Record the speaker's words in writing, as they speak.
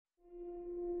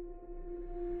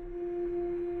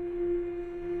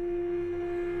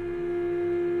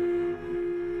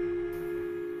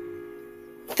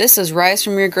This is Rise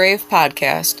from Your Grave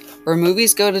podcast, where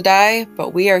movies go to die, but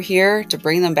we are here to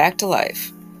bring them back to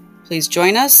life. Please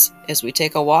join us as we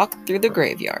take a walk through the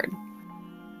graveyard.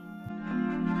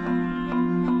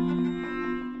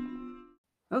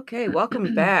 Okay,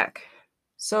 welcome back.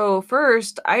 So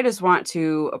first, I just want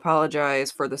to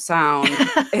apologize for the sound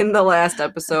in the last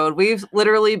episode. We've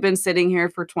literally been sitting here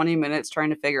for 20 minutes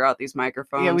trying to figure out these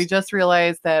microphones. Yeah, we just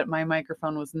realized that my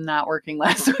microphone was not working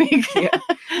last week. Yeah.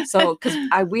 So, because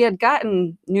we had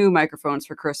gotten new microphones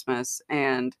for Christmas,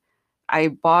 and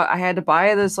I had to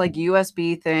buy this like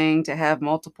USB thing to have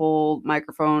multiple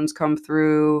microphones come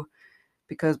through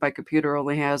because my computer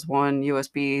only has one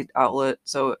USB outlet.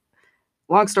 So,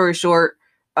 long story short,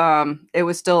 it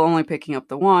was still only picking up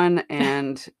the one,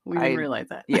 and We didn't realize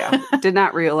that. Yeah, did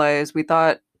not realize. We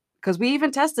thought, because we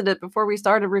even tested it before we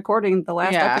started recording the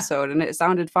last episode, and it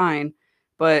sounded fine,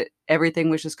 but everything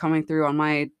was just coming through on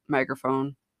my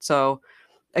microphone. So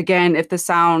again, if the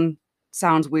sound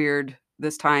sounds weird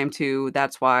this time too,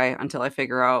 that's why, until I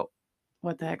figure out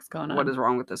what the heck's going on, what is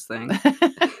wrong with this thing.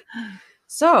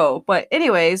 So, but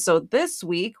anyway, so this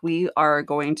week we are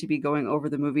going to be going over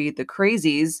the movie The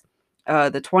Crazies,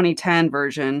 the 2010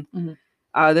 version.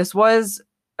 Mm-hmm. This was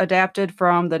adapted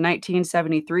from the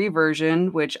 1973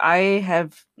 version, which I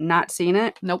have not seen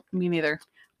it. Nope, me neither.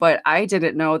 But I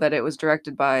didn't know that it was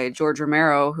directed by George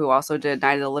Romero, who also did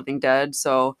Night of the Living Dead.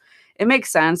 So it makes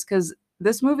sense because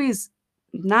this movie's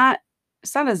it's not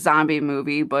a zombie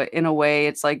movie, but in a way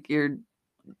it's like you're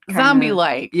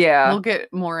zombie-like. Yeah. We'll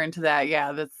get more into that.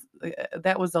 Yeah,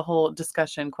 that was a whole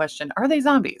discussion question. Are they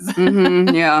zombies?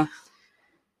 Mm-hmm, yeah.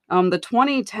 The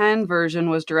 2010 version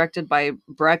was directed by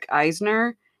Breck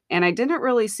Eisner, and I didn't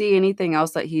really see anything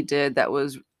else that he did that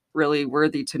was really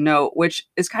worthy to note, which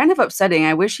is kind of upsetting.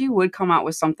 I wish he would come out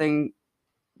with something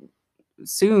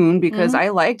soon because I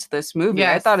liked this movie.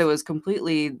 Yes. I thought it was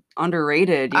completely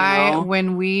underrated.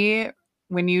 When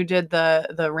you did the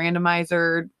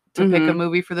randomizer to pick a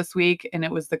movie for this week, and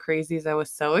it was The Crazies, I was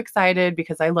so excited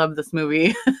because I love this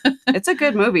movie. It's a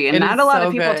good movie, and not a lot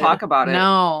of people talk about it.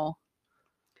 No.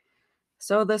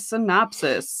 So the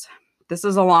synopsis. This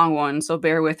is a long one, so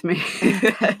bear with me.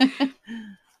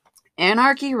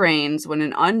 Anarchy reigns when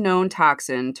an unknown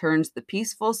toxin turns the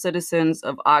peaceful citizens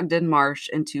of Ogden Marsh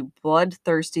into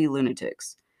bloodthirsty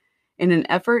lunatics. In an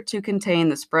effort to contain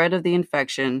the spread of the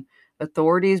infection,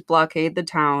 authorities blockade the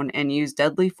town and use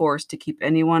deadly force to keep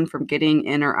anyone from getting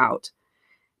in or out.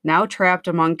 Now trapped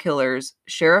among killers,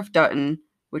 Sheriff Dutton,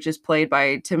 which is played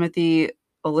by Timothy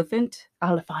Oliphant,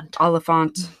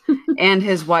 and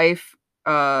his wife,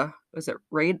 was it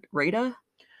Rada?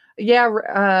 Yeah,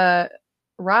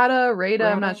 Rada,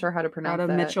 I'm not sure how to pronounce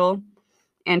that. Mitchell,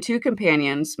 and two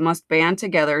companions must band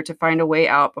together to find a way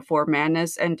out before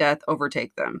madness and death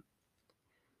overtake them.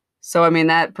 So, I mean,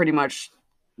 that pretty much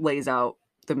lays out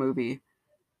the movie.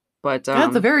 But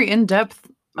that's a very in-depth.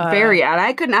 And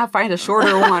I could not find a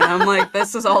shorter one. I'm like,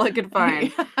 this is all I could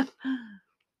find. Yeah.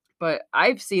 But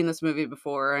I've seen this movie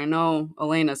before. I know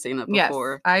Elena's seen it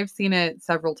before. Yes, I've seen it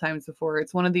several times before.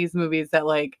 It's one of these movies that,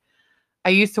 like,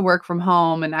 I used to work from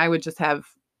home, and I would just have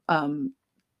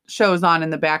shows on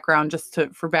in the background just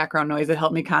for background noise. It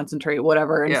helped me concentrate,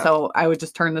 whatever. And so I would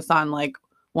just turn this on like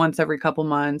once every couple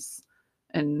months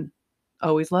and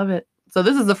always love it. So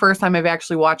this is the first time I've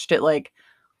actually watched it like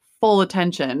full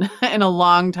attention in a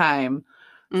long time.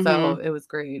 Mm-hmm. So it was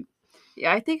great.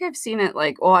 Yeah, I think I've seen it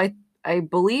I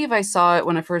believe I saw it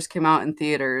when it first came out in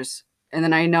theaters. And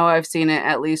then I know I've seen it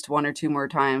at least one or two more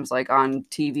times, like on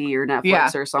TV or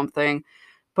Netflix or something.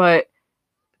 But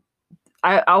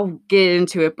I'll get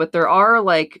into it. But there are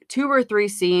like 2 or 3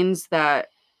 scenes that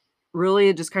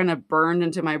really just kind of burned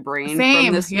into my brain. Same.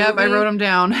 From this movie. Yep, I wrote them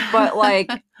down. But like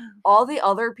all the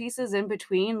other pieces in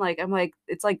between, like I'm like,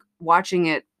 it's like watching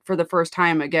it for the first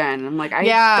time again. I'm like, I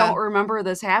don't remember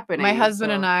this happening. My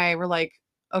husband and I were like,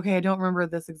 okay, I don't remember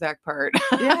this exact part.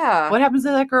 Yeah. What happens to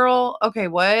that girl? Okay,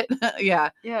 what? Yeah.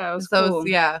 Yeah, it was cool.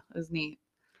 It was neat.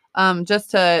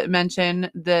 Just to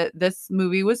mention that this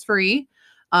movie was free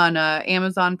on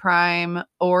Amazon Prime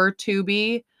or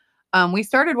Tubi. We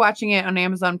started watching it on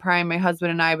Amazon Prime, my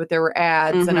husband and I, but there were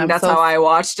ads. And that's how I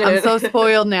watched it. I'm so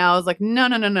spoiled now. I was like, no,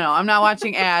 I'm not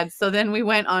watching ads. So then we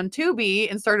went on Tubi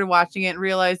and started watching it and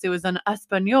realized it was in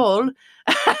Espanol.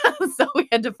 So we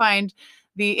had to find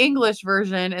the English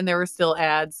version, and there were still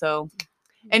ads. So,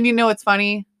 and you know what's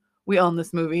funny? We own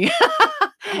this movie.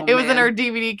 It was in our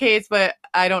DVD case, but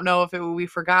I don't know if we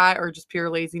forgot or just pure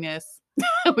laziness.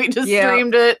 We just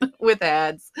streamed it with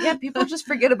ads. Yeah, people just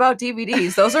forget about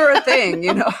DVDs. Those are a thing,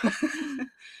 you know.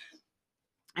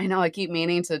 I know. I keep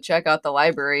meaning to check out the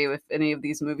library if any of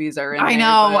these movies are in I there.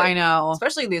 know, But I know.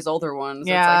 especially these older ones. It's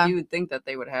like Yeah. you would think that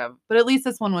they would have. But at least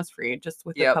this one was free, just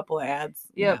with a Yep. couple of ads.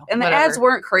 Yep. And the ads Whatever.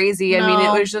 weren't crazy. I mean, it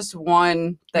No, was just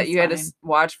one that it's you had to fine.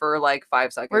 watch for like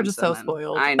 5 seconds. We're just so and then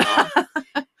spoiled. I know.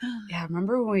 Yeah.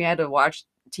 Remember when we had to watch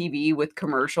TV with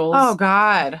commercials? Oh,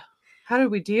 God. How did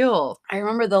we deal? I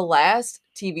remember the last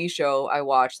TV show I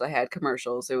watched that had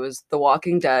commercials. It was The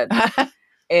Walking Dead.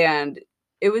 And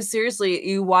it was seriously,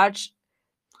 you watch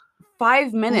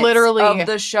 5 minutes Literally, of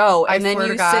the show I and then swear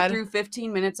to you God. sit through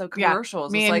 15 minutes of Yeah,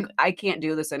 commercials. me It's like, and- I can't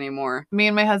do this anymore. Me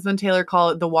and my husband Taylor call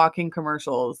it the walking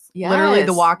commercials. Literally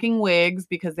the Yes. walking wigs,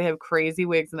 because they have crazy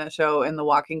wigs in that show, and the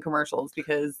walking commercials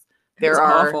because It was there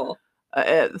are awful.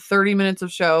 30 minutes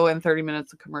of show and 30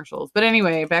 minutes of commercials. But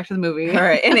anyway, back to the movie. All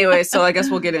right. Anyway, so I guess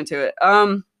we'll get into it.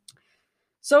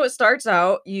 So it starts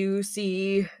out, you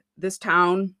see this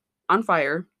town on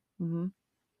fire, Mm-hmm.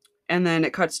 and then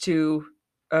it cuts to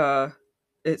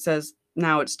it says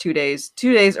now it's 2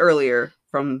 days earlier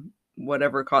from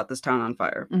whatever caught this town on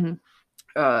fire.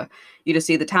 Mm-hmm. You just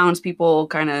see the townspeople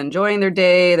kind of enjoying their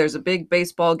day. There's a big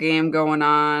baseball game going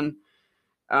on.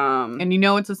 And you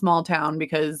know it's a small town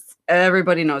because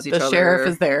everybody knows each other. the sheriff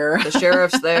is there. The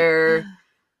sheriff's there.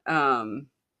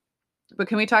 But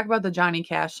can we talk about the Johnny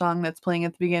Cash song that's playing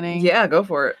at the beginning? Yeah, go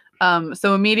for it.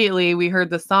 So immediately we heard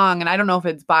the song, and I don't know if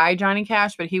it's by Johnny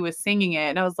Cash, but he was singing it,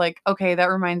 and I was like, okay, that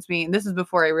reminds me. And this is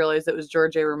before I realized it was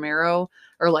George A. Romero,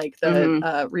 or like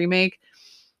the remake.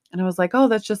 And I was like, oh,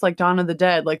 that's just like Dawn of the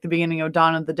Dead. Like the beginning of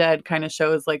Dawn of the Dead kind of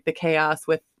shows like the chaos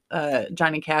with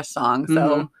Johnny Cash song.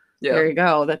 So there you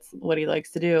go. That's what he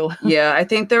likes to do. Yeah, I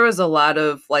think there was a lot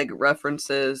of like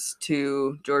references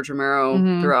to George Romero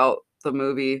throughout the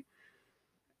movie.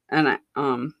 And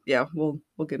yeah, we'll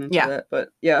get into that.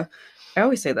 But yeah, I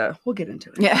always say that. We'll get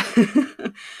into it. Yeah.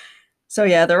 So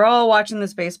yeah, they're all watching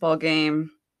this baseball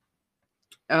game.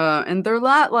 And they're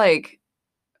not like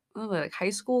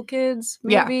high school kids,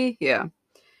 maybe. Yeah.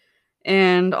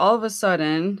 And all of a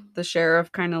sudden, the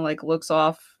sheriff kind of like looks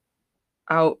off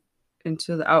out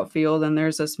into the outfield, and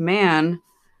there's this man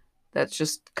that's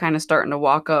just kind of starting to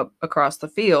walk up across the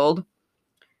field,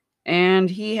 and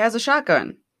he has a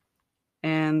shotgun.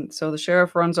 And so the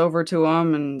sheriff runs over to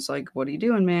him and is like, what are you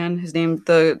doing, man?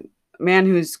 The man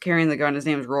who's carrying the gun, his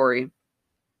name is Rory.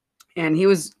 And he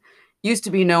used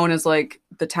to be known as like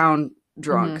the town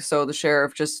drunk. So the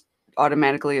sheriff just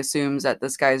automatically assumes that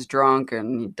this guy's drunk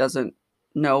and he doesn't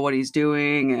know what he's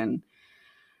doing.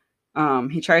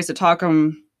 And he tries to talk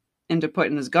him into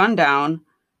putting his gun down.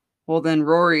 Well, then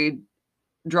Rory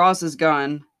draws his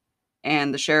gun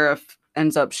and the sheriff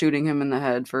ends up shooting him in the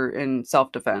head in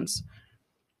self-defense.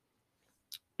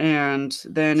 And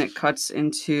then it cuts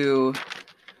into,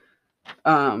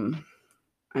 I'm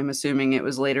assuming it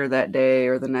was later that day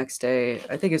or the next day.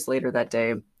 I think it's later that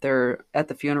day. They're at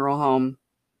the funeral home.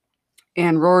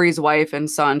 And Rory's wife and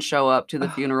son show up to the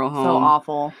funeral home. So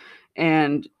awful.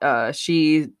 And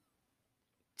she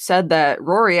said that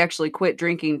Rory actually quit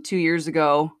drinking 2 years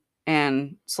ago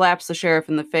and slaps the sheriff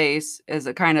in the face as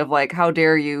a kind of like, how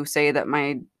dare you say that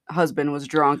my husband was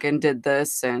drunk and did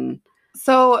this. And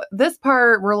so this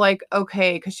part, we're like,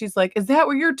 okay, because she's like, is that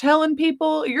what you're telling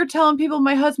people? You're telling people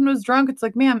my husband was drunk? It's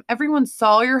like, ma'am, everyone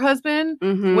saw your husband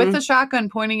with a shotgun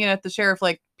pointing it at the sheriff.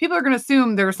 Like, people are going to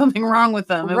assume there was something wrong with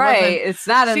them. Right. It's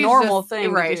not a normal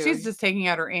thing. Right. She's just taking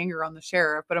out her anger on the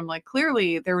sheriff. But I'm like,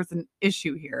 clearly there was an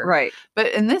issue here. Right.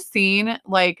 But in this scene,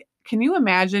 like, can you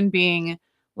imagine being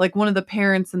like one of the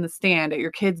parents in the stand at your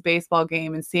kid's baseball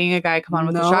game and seeing a guy come on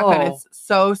with a shotgun? It's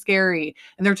so scary.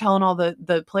 And they're telling all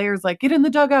the players, like, get in the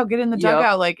dugout, get in the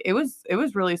dugout. Like, it was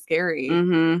really scary.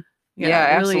 Yeah, really,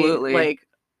 absolutely. Like,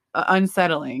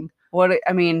 unsettling.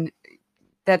 I mean,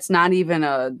 that's not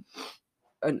even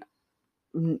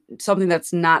something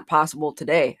that's not possible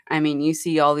today. I mean, you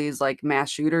see all these like mass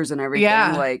shooters and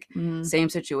everything, like same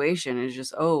situation. It's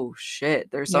just, oh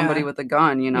shit, there's somebody with a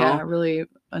gun, you know? Yeah, really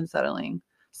unsettling.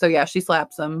 So yeah, she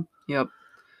slaps him. Yep.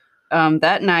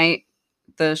 That night,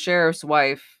 the sheriff's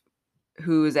wife,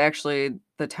 who is actually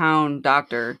the town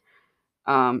doctor,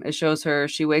 it shows her,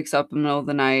 she wakes up in the middle of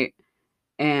the night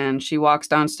and she walks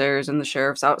downstairs and the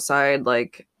sheriff's outside,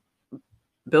 like,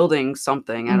 building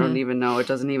something. I don't even know. It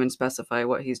doesn't even specify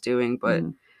what he's doing, but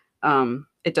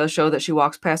it does show that she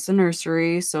walks past the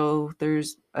nursery. So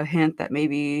there's a hint that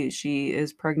maybe she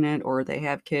is pregnant or they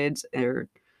have kids, or,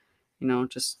 you know,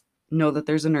 just know that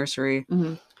there's a nursery.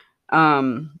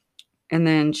 And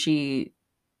then she,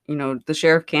 you know, the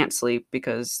sheriff can't sleep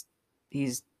because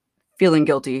he's feeling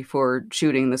guilty for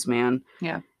shooting this man.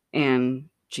 Yeah. And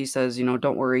she says, you know,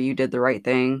 don't worry, you did the right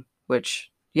thing,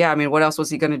 which yeah, I mean, what else was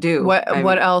he going to do?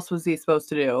 What else was he supposed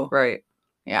to do? Right.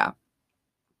 Yeah.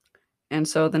 And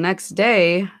so the next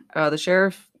day, the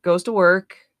sheriff goes to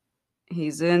work.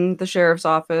 He's in the sheriff's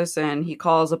office and he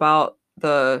calls about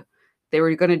they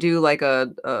were going to do like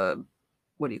a,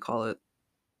 what do you call it?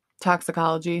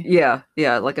 Toxicology. Yeah,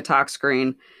 like a tox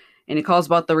screen. And he calls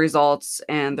about the results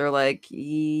and they're like,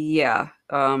 yeah,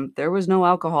 there was no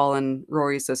alcohol in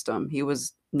Rory's system. He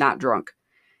was not drunk.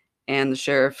 And the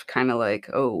sheriff kind of like,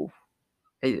 oh,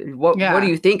 what do Yeah.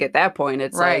 you think at that point?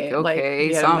 It's like, Right. Like okay,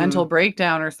 he had a mental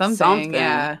breakdown or something. something.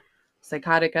 Yeah.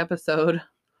 Psychotic episode.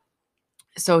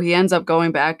 So he ends up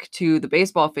going back to the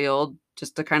baseball field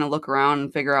just to kind of look around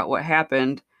and figure out what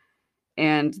happened.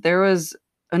 And there was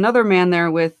another man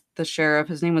there with the sheriff.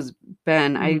 His name was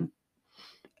Ben. Mhm.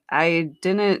 I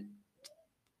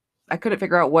couldn't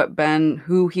figure out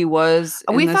who he was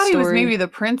in We this thought he was story. maybe the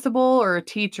principal or a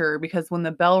teacher because when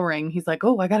the bell rang, he's like,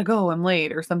 "Oh, I gotta go, I'm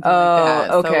late," or something like Oh, that.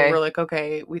 So okay. we're like,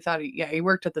 "Okay." We thought he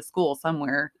worked at the school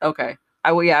somewhere. Okay.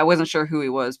 I wasn't sure who he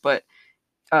was, but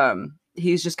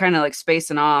he's just kind of like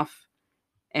spacing off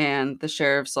and the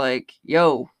sheriff's like,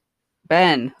 "Yo,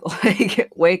 Ben, like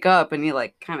wake up." And he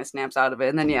like kind of snaps out of it.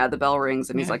 And then yeah, the bell rings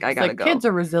and he's Yeah, like, "I he's got to like, go." "Kids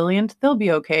are resilient; they'll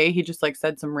be okay." He just like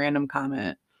said some random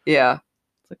comment. Yeah.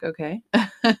 It's like, okay.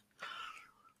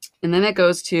 And then it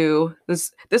goes to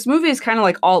this movie is kind of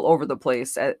like all over the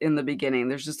place in the beginning.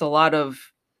 There's just a lot of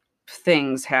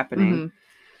things happening.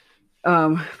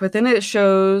 But then it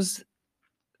shows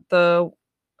the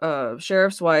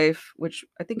sheriff's wife, which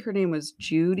I think her name was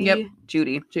Judy. Yep.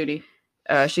 Judy.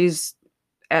 She's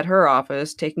at her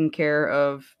office taking care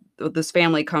of this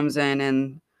family comes in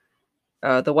and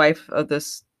the wife of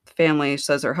this family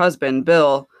says her husband,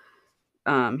 Bill,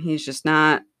 he's just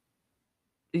not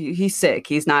he's sick.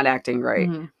 He's not acting right.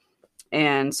 Mhm.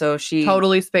 And so she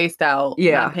Totally spaced out,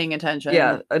 yeah, not paying attention.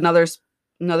 yeah,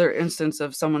 another instance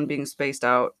of someone being spaced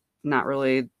out, not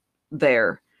really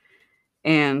there.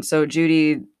 And so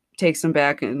Judy takes him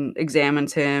back and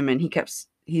examines him and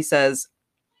he says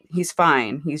he's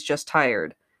fine, he's just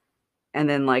tired. And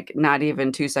then like not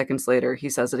even 2 seconds later he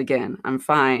says it again, I'm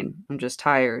fine, I'm just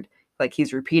tired. Like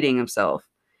he's repeating himself.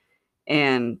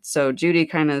 And so Judy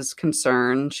kind of is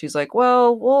concerned. She's like,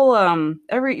 "Well, we'll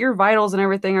your vitals and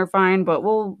everything are fine, but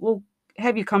we'll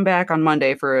have you come back on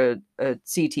Monday for a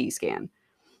CT scan."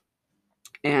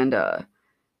 And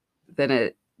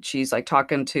then she's like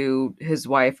talking to his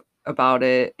wife about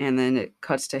it, and then it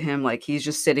cuts to him like he's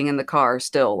just sitting in the car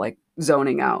still like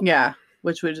zoning out. Yeah,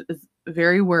 which is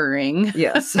very worrying.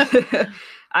 Yes.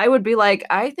 I would be like,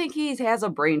 I think he has a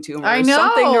brain tumor. I Or know.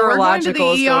 something neurological We're going to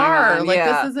is the going ER. on. Like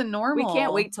Yeah. this isn't normal. We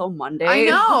can't wait till Monday. I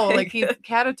know. Like he's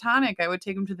catatonic. I would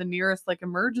take him to the nearest like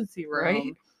emergency room.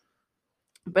 Right.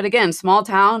 But again, small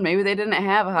town. Maybe they didn't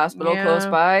have a hospital close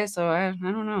by, so I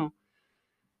don't know.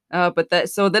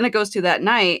 So then it goes to that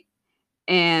night,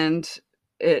 and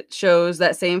it shows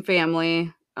that same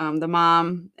family, the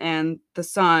mom and the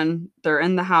son. They're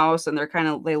in the house, and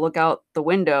they look out the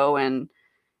window and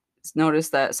notice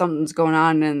that something's going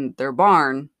on in their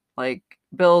barn. Like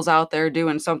Bill's out there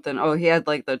doing something. Oh, he had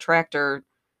like the tractor.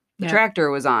 The tractor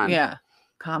was on. Yeah,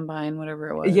 combine, whatever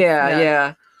it was.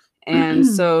 Yeah. And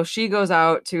so she goes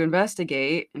out to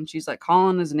investigate and she's like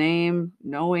calling his name,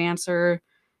 no answer.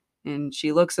 And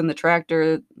she looks in the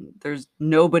tractor, there's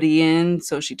nobody in,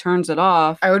 so she turns it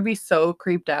off. I would be so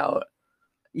creeped out.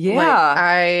 Yeah.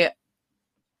 Like,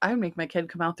 I would make my kid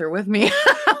come out there with me.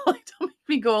 Like, don't make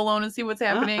me go alone and see what's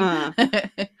happening.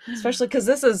 Especially because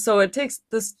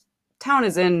this town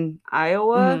is in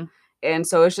Iowa, and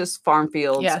so it's just farm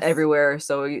fields everywhere.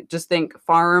 So you just think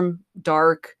farm,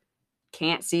 dark,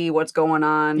 can't see what's going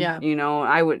on. Yeah. You know,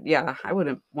 I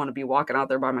wouldn't want to be walking out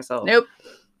there by myself. Nope.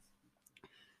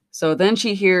 So then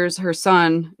she hears her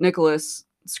son, Nicholas,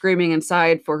 screaming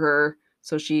inside for her.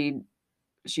 So she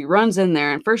runs in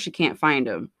there, and first she can't find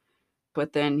him.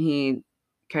 But then he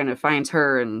kind of finds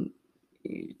her and,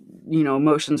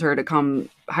 motions her to come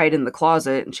hide in the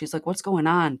closet. And she's like, "What's going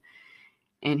on?"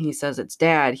 And he says, "It's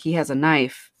Dad. He has a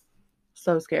knife."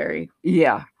 So scary.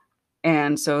 Yeah.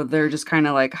 And so they're just kind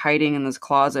of like hiding in this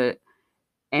closet.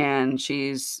 And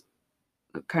she's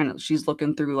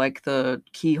looking through like the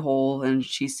keyhole and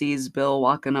she sees Bill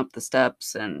walking up the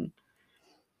steps. And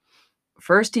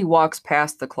first he walks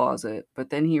past the closet, but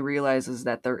then he realizes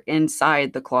that they're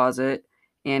inside the closet.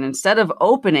 And instead of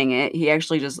opening it, he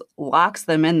actually just locks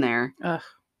them in there. Ugh.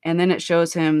 And then it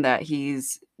shows him that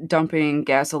he's dumping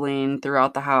gasoline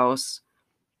throughout the house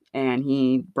and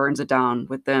he burns it down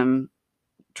with them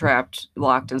trapped,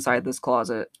 locked inside this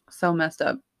closet. So messed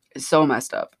up. So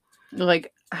messed up.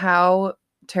 Like, how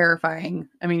terrifying.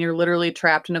 I mean, you're literally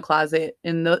trapped in a closet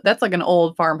that's like an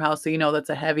old farmhouse. So, you know, that's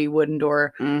a heavy wooden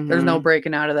door. There's no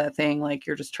breaking out of that thing. Like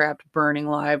you're just trapped burning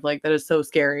live. Like that is so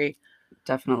scary.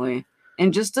 Definitely.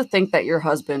 And just to think that your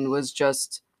husband was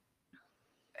just,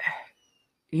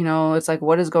 you know, it's like,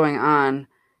 what is going on?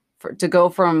 To go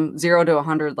from 0 to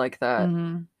 100 like that,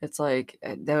 it's like,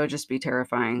 that would just be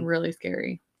terrifying. Really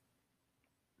scary.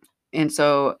 And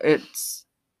so it's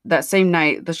that same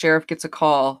night, the sheriff gets a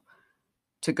call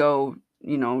to go,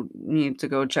 you know, need to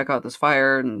go check out this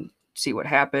fire and see what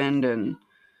happened. And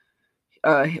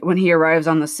when he arrives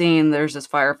on the scene, there's this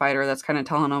firefighter that's kind of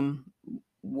telling him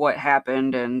what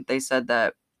happened. And they said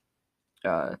that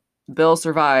Bill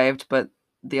survived, but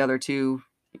the other two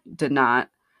did not.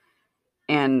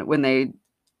 And when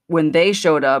they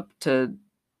showed up to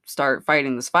start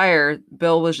fighting this fire,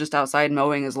 Bill was just outside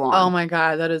mowing his lawn. Oh my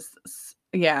God, that is,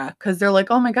 yeah. Because they're like,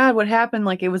 oh my God, what happened?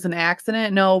 Like it was an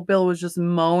accident. No, Bill was just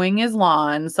mowing his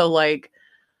lawn. So like,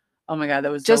 oh my God,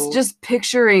 that was just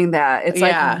picturing that. It's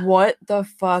like, what the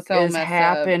fuck is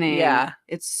happening? Yeah.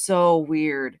 It's so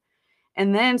weird.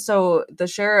 And then so the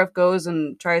sheriff goes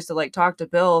and tries to like talk to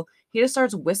Bill. He just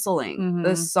starts whistling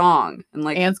this song and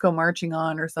like ants go marching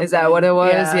on or something. Is that what it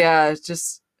was? Yeah, it's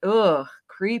just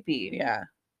creepy. Yeah.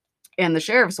 And the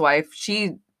sheriff's wife,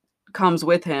 she comes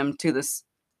with him to this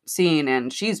scene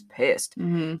and she's pissed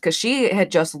because she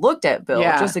had just looked at Bill,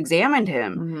 just examined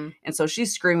him. And so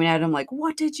she's screaming at him like,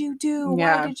 what did you do?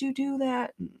 Why did you do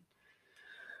that?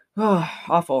 Oh,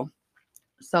 awful.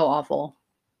 So awful.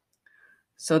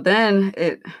 So then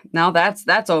now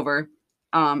that's over.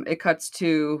 It cuts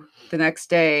to the next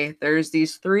day. There's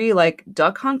these 3 like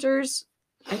duck hunters.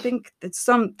 I think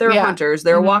they're hunters.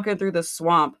 They're walking through the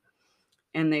swamp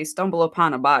and they stumble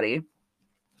upon a body.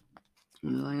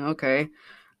 And they're like, okay.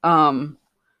 And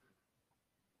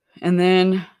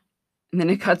then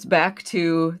it cuts back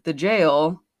to the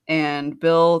jail and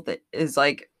Bill is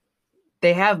like,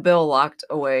 they have Bill locked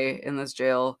away in this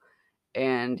jail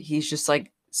and he's just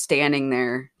like standing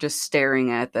there just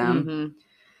staring at them.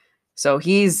 So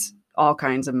he's all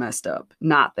kinds of messed up,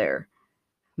 not there.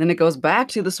 Then it goes back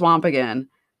to the swamp again.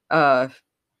 I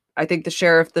think the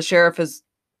sheriff is,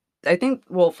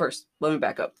 well, first, let me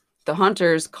back up. The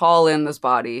hunters call in this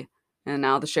body, and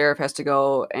now the sheriff has to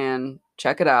go and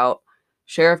check it out.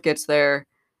 Sheriff gets there.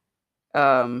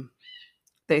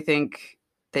 They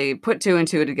put 2 and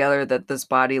 2 together that this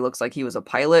body looks like he was a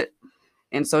pilot.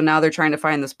 And so now they're trying to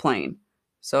find this plane.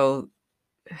 So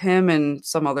him and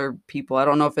some other people, I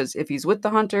don't know if he's with the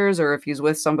hunters or if he's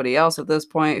with somebody else at this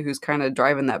point who's kind of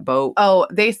driving that boat. Oh,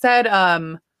 they said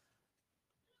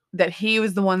that he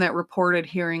was the one that reported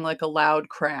hearing like a loud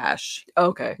crash.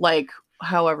 Okay. Like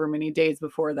however many days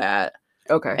before that.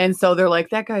 Okay. And so they're like,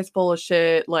 that guy's full of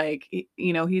shit. Like,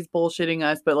 you know, he's bullshitting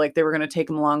us, but like they were going to take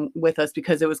him along with us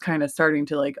because it was kind of starting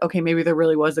to like, okay, maybe there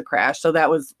really was a crash. So that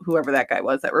was whoever that guy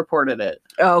was that reported it.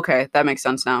 Oh, okay. That makes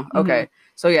sense now. Okay.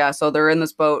 So yeah, so they're in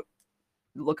this boat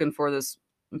looking for this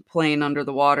plane under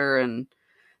the water and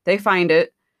they find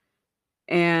it.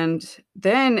 And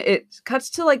then it cuts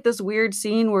to like this weird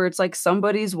scene where it's like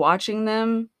somebody's watching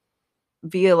them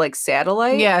via like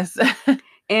satellite. Yes.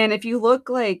 And if you look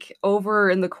like over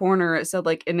in the corner, it said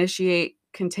like initiate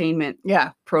containment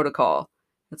protocol.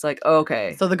 It's like,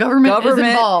 okay. So the government is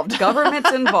involved.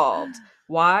 Government's involved.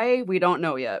 Why? We don't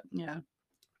know yet. Yeah.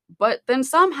 But then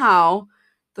somehow,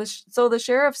 the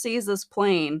sheriff sees this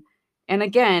plane. And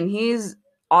again, he's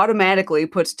automatically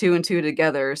puts 2 and 2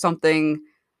 together. Something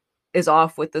is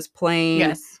off with this plane.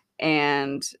 Yes.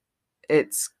 And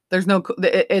it's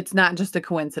not just a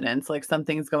coincidence. Like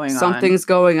something's going on. Something's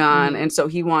going on. And so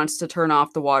he wants to turn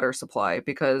off the water supply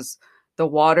because the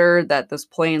water that this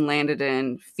plane landed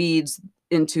in feeds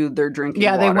into their drinking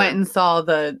water. Yeah, they went and saw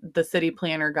the city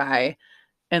planner guy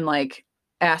and like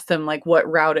asked him like what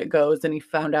route it goes. And he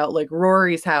found out like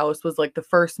Rory's house was like the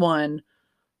first one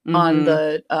on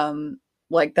the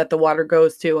like that the water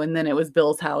goes to, and then it was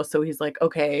Bill's house. So he's like,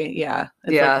 okay, yeah.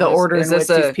 It's like the order in which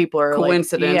these people are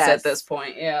coincidence like, at this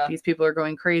point. Yeah. These people are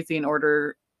going crazy in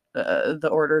order, the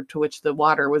order to which the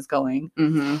water was going.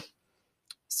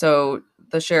 So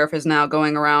the sheriff is now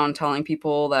going around telling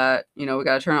people that, you know, we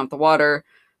got to turn off the water.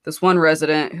 This one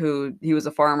resident he was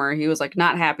a farmer, he was like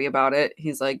not happy about it.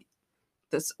 He's like,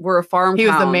 we're a farm town. He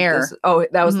was the mayor.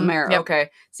 That was the mayor. Yep. Okay.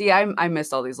 See, I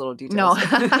missed all these little details.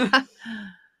 No.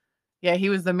 Yeah, he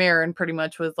was the mayor and pretty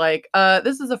much was like,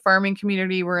 this is a farming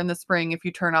community. We're in the spring. If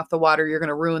you turn off the water, you're going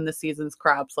to ruin the season's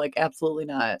crops. Like, absolutely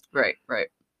not. Right.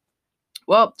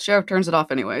 Well, sheriff turns it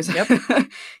off anyways. Yep.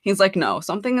 He's like, no,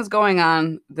 something is going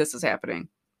on. This is happening.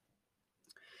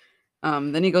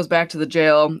 Then he goes back to the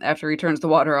jail after he turns the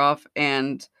water off,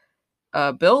 and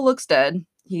Bill looks dead.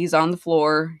 He's on the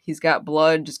floor. He's got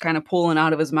blood just kind of pooling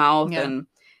out of his mouth, Yeah. and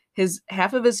his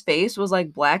half of his face was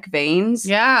like black veins.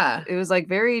 Yeah. It was like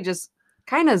very just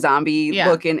kind of zombie Yeah.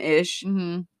 looking ish.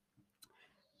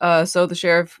 Mm-hmm. So the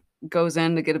sheriff goes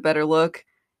in to get a better look,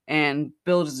 and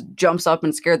Bill just jumps up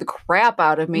and scared the crap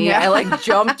out of me. Yeah. I like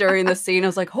jumped during the scene. I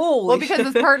was like, holy Well, because shit.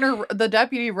 his partner, the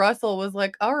deputy Russell, was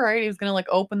like, all right, he was gonna like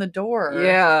open the door.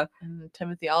 Yeah. And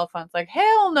Timothy Oliphant's like,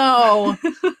 hell no.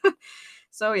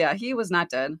 So yeah, he was not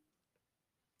dead.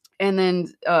 And then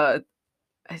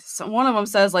one of them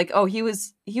says like, oh, he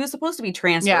was supposed to be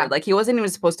transferred. Yeah. Like he wasn't even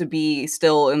supposed to be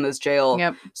still in this jail.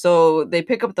 Yep. So they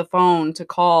pick up the phone to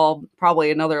call probably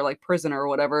another like prisoner or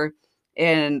whatever,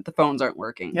 and the phones aren't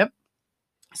working. Yep.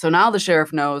 So now the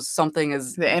sheriff knows something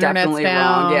is The internet's definitely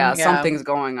down. wrong. Yeah, Yeah. something's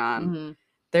going on.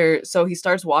 Mm-hmm. So he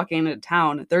starts walking into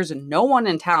town. There's no one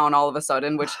in town all of a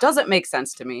sudden, which doesn't make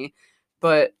sense to me,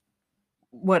 but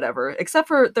whatever. Except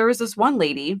for there was this one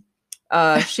lady.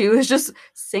 She was just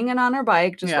singing on her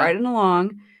bike, just riding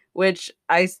along, which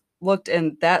I looked,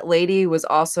 and that lady was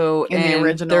also in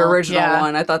the original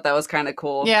one. I thought that was kind of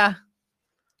cool. Yeah.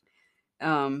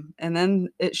 And then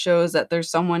it shows that there's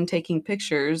someone taking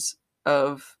pictures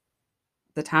of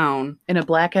the town in a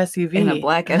black SUV. In a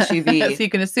black SUV. So you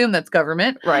can assume that's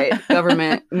government. Right.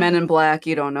 Government, men in black,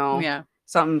 you don't know. Yeah.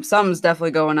 Something's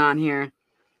definitely going on here.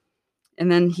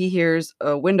 And then he hears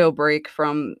a window break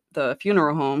from the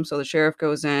funeral home. So the sheriff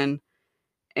goes in,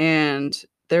 and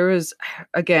there is,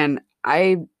 again,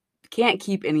 I can't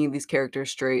keep any of these characters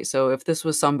straight. So if this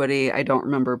was somebody, I don't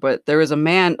remember, but there was a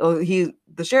man. The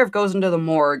sheriff goes into the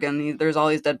morgue, and there's all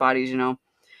these dead bodies,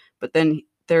 but then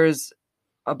there's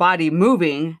a body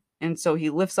moving. And so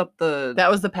he lifts up that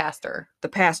was the pastor. The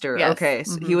pastor. Yes. Okay.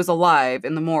 So he was alive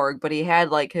in the morgue, but he had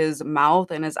like his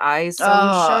mouth and his eyes sewn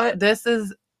shut. This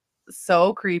is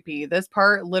so creepy. This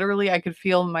part, literally, I could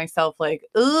feel myself like,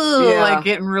 ooh, like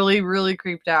getting really, really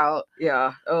creeped out.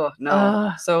 Yeah. Oh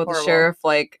no. So horrible. The sheriff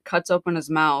like cuts open his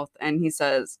mouth, and he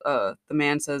says, the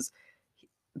man says,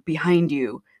 behind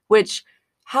you, which,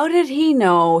 how did he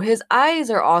know? His eyes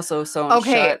are also sewn shut.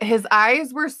 Okay. His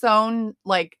eyes were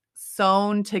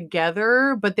sewn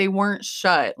together, but they weren't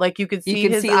shut. Like you could see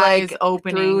his eyes like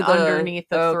opening underneath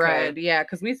the thread. Yeah.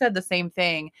 Cause we said the same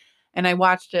thing. And I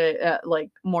watched it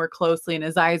like more closely, and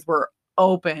his eyes were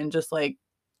open, just like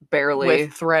barely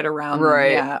with thread around them.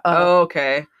 Right. Yeah.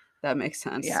 Okay. That makes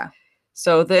sense. Yeah.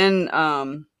 So then,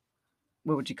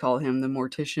 what would you call him? The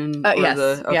mortician?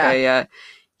 Yes. Yeah.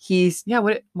 He's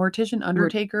what mortician,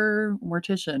 undertaker,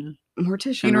 mortician,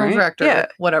 funeral right? director, yeah.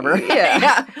 Whatever.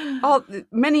 Yeah. All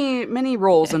many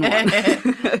roles in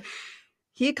one.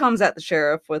 He comes at the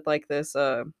sheriff with like this,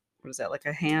 what is that? Like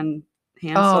a hand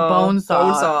saw? Bone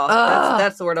saw.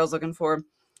 That's the word I was looking for.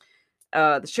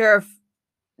 The sheriff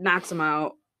knocks him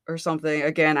out or something.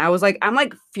 Again, I'm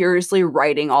like furiously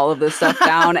writing all of this stuff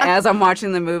down as I'm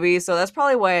watching the movie, so that's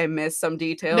probably why I missed some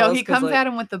details. No, he comes at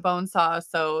him with the bone saw,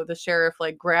 so the sheriff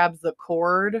like grabs the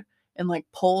cord and like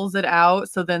pulls it out.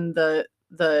 So then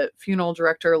the funeral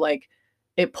director like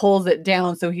it pulls it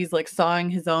down, so he's like sawing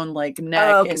his own like neck.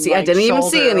 Oh, and, see, like, I didn't even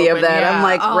see any of that. Yeah. I'm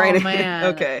like, right. Man.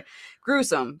 Okay.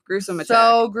 Gruesome attack.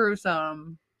 So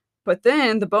gruesome. But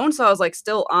then the bone saw is like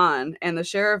still on, and the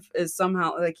sheriff is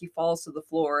somehow like he falls to the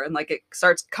floor, and like it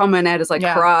starts coming at his like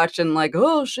crotch, and like,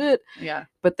 oh shit. Yeah.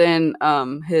 But then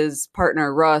his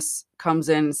partner Russ comes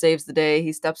in and saves the day.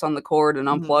 He steps on the cord and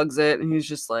unplugs it, and he's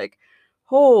just like,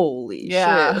 holy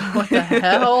shit. What the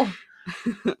hell?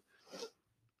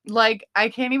 Like, I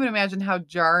can't even imagine how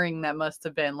jarring that must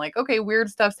have been. Like, okay, weird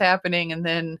stuff's happening, and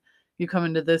then you come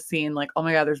into this scene like, oh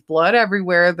my God, there's blood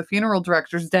everywhere. The funeral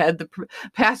director's dead. The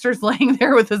pastor's laying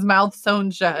there with his mouth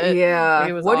sewn shut. Yeah.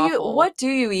 It was awful. What do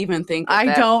you even think? I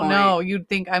don't know. You'd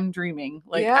think I'm dreaming.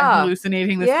 Like, I'm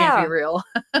hallucinating. This can't be real.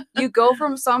 You go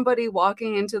from somebody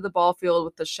walking into the ball field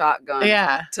with the shotgun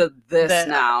to this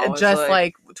now. Just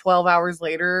like 12 hours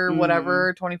later,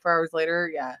 whatever, 24 hours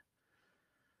later. Yeah.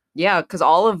 Yeah, because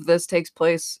all of this takes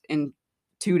place in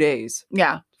 2 days.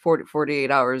 Yeah.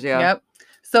 48 hours. Yeah. Yep.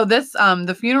 So this,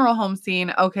 the funeral home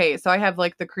scene, okay, so I have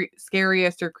like the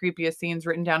scariest or creepiest scenes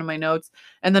written down in my notes.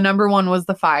 And the number one was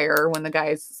the fire when the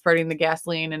guy's spreading the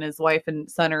gasoline and his wife and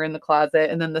son are in the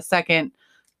closet. And then the second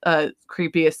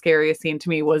creepiest, scariest scene to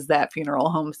me was that funeral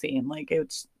home scene. Like,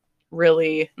 it's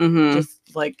really just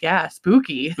like,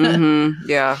 spooky.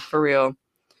 Yeah, for real.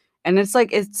 And it's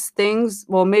like, it's things,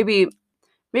 well, maybe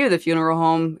the funeral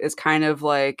home is kind of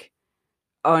like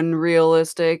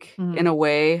unrealistic in a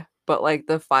way. But like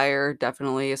the fire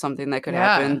definitely is something that could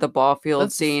happen. The ball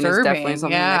field scene is definitely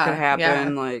something that could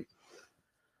happen. Like,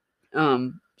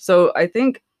 So I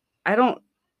think I don't.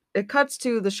 It cuts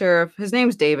to the sheriff. His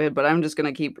name's David, but I'm just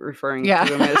gonna keep referring to Yeah.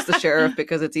 him as the sheriff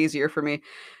because it's easier for me.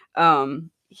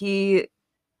 He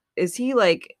is he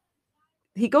like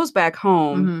he goes back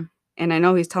home, hmm and I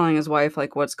know he's telling his wife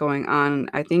like what's going on.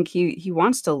 I think he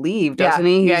wants to leave, Yeah. doesn't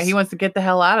he? Yeah. He wants to get the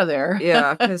hell out of there.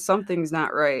 Yeah, because something's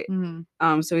not right. hmm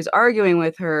So he's arguing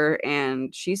with her,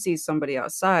 and she sees somebody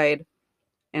outside,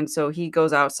 and so he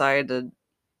goes outside to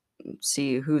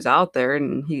see who's out there,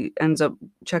 and he ends up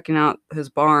checking out his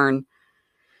barn,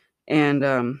 and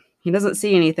he doesn't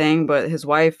see anything, but his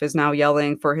wife is now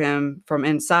yelling for him from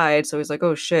inside, so he's like,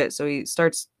 oh shit. So he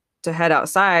starts to head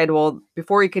outside. Well,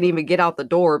 before he can even get out the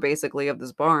door basically of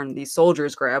this barn, these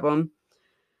soldiers grab him,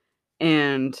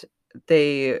 and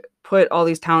they put all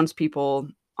these townspeople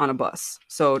on a bus.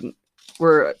 So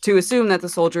we're to assume that the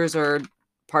soldiers are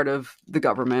part of the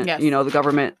government. Yes. You know, the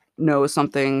government knows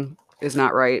something is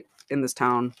not right in this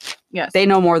town. Yes. They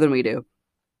know more than we do.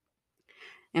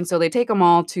 And so they take them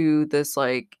all to this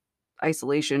like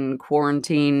isolation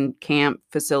quarantine camp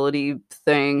facility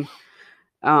thing.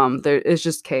 It's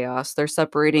just chaos. They're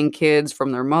separating kids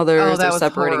from their Oh, mothers. that They're was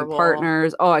separating horrible.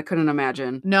 partners. Oh, I couldn't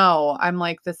imagine. No, I'm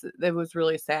like this. It was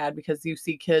really sad because you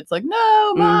see kids like,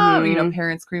 no, mom, you know, Mhm.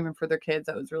 parents screaming for their kids.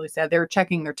 That was really sad. They were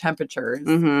checking their temperatures.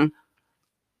 Mm-hmm.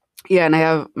 Yeah, and I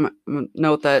have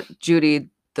note that Judy,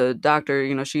 the doctor,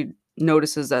 you know, she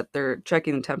notices that they're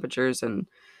checking the temperatures, and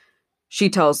she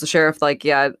tells the sheriff like,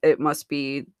 yeah, it must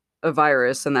be a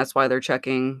virus, and that's why they're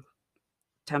checking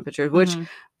temperatures, which Mhm.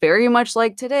 very much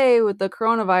like today with the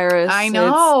coronavirus. I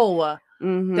know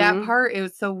that Mhm. part. It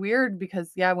was so weird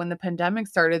because, yeah, when the pandemic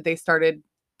started, they started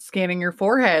scanning your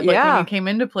forehead, like when you Yeah. came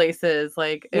into places.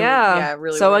 Like it was, Yeah. yeah,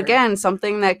 really So weird. again,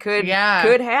 something that could Yeah.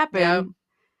 Yep. happen.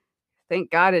 Thank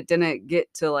God it didn't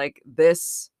get to like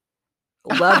this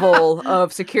level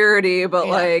of security, but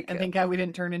Yeah. like And thank God we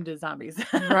didn't turn into zombies.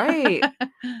 right.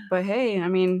 But hey, I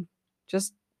mean,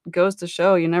 just goes to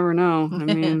show you never know. I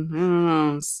mean, I don't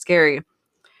know, it's scary.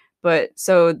 But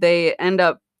so they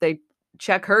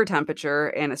check her temperature,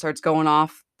 and it starts going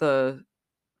off the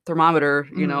thermometer,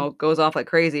 you Mhm. know, goes off like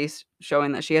crazy,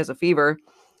 showing that she has a fever.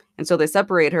 And so they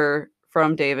separate her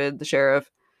from David, the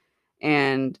sheriff,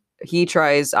 and he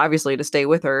tries obviously to stay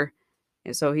with her.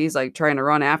 And so he's like trying to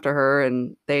run after her,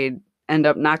 and they end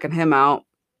up knocking him out.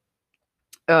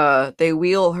 They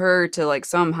wheel her to like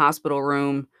some hospital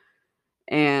room,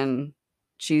 and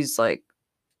she's like,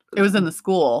 It was in the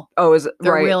school. oh, is it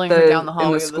They're right? wheeling her down the In the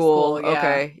hallway of the school. school. Yeah.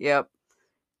 Okay, yep,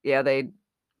 yeah. They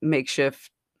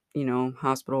makeshift, you know,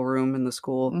 hospital room in the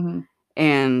school, Mhm.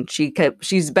 and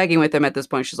she's begging with him at this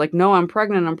point. She's like, no, I'm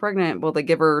pregnant. I'm pregnant. Well, they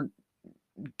give her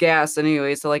gas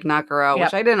anyways to like knock her out,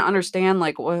 which Yep. I didn't understand.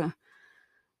 Like, what?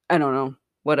 I don't know.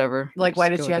 Whatever. Like, why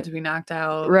Just did go she with have it. to be knocked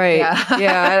out? Right. Yeah.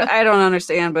 Yeah. I don't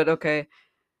understand, but okay.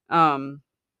 Um,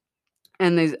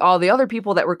 and all the other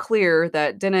people that were clear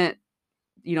that didn't,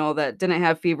 you know, that didn't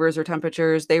have fevers or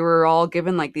temperatures, they were all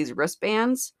given like these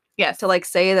wristbands Yes. to like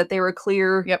say that they were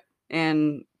clear. Yep.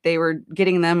 And they were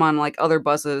getting them on like other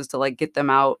buses to like get them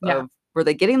out Yeah. of. Were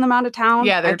they getting them out of town?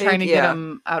 Yeah, I they're trying think. to get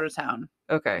them out of town.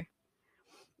 Okay.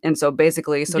 And so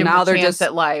basically, so Give them now a they're chance just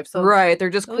at life. So right.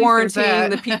 They're just at least there's quarantining that.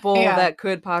 the people Yeah. that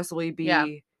could possibly Yeah.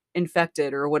 be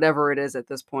infected or whatever it is at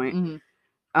this point.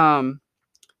 Mhm.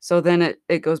 So then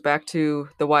it goes back to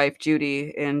the wife,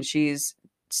 Judy, and she's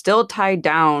still tied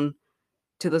down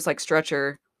to this like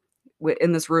stretcher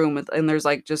in this room, and there's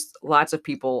like just lots of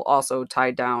people also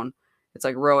tied down. It's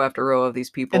like row after row of these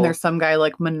And people. there's some guy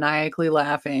like maniacally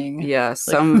laughing. Yeah, Like,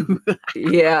 some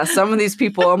some of these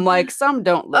people I'm like, some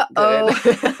don't look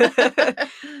good.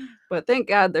 But thank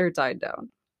God they're tied down.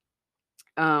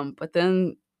 But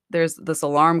then there's this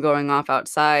alarm going off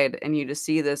outside, and you just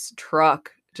see this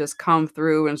truck just come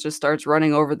through and just starts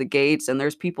running over the gates, and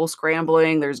there's people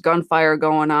scrambling, there's gunfire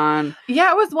going on. Yeah,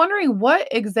 I was wondering what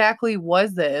exactly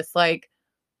was this? Like,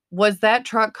 was that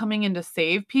truck coming in to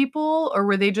save people, or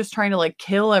were they just trying to like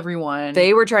kill everyone?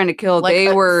 They were trying to kill. Like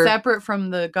They were separate from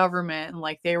the government, and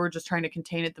like they were just trying to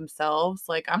contain it themselves.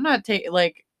 Like, I'm not taking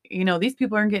like, you know, these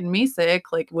people aren't getting me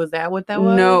sick. Like, was that what that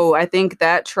was? No, I think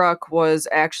that truck was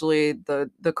actually the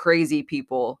crazy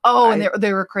people. Oh, and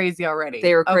they were crazy already.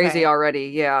 They were crazy Okay. already,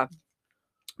 yeah.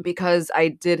 Because I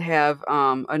did have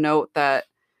a note that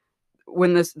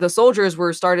when the soldiers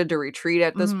were started to retreat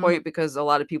at this Mhm. point, because a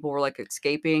lot of people were like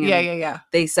escaping, Yeah, and yeah, yeah.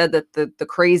 they said that the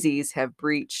Crazies have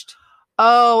breached.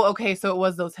 Oh, okay. So it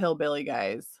was those hillbilly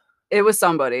guys. It was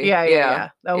somebody. Yeah, yeah, Yeah. yeah.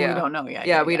 Oh, we Yeah. don't know yet.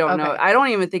 Yeah, we don't know. Okay. I don't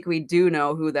even think we do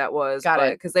know who that was, Got but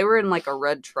it. because they were in like a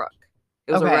red truck.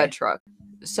 It was a Okay. red truck.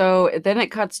 So then it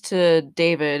cuts to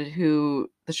David, who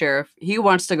the sheriff, he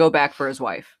wants to go back for his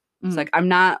wife. It's like, I'm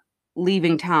not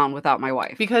leaving town without my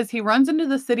wife. Because he runs into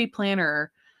the city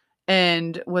planner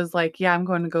and was like, yeah, I'm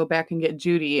going to go back and get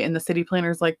Judy. And the city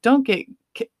planner's like, don't get,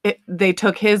 they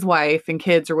took his wife and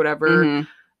kids or whatever,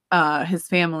 his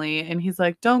family. And he's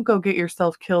like, don't go get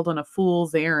yourself killed on a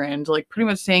fool's errand. Like pretty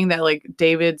much saying that like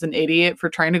David's an idiot for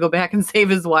trying to go back and save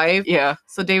his wife. Yeah.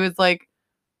 So David's like,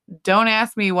 don't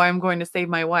ask me why I'm going to save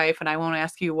my wife. And I won't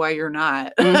ask you why you're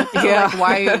not. Yeah.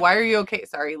 Like, why are you okay?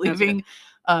 Sorry. Leaving,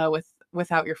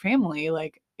 without your family.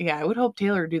 Like, yeah, I would hope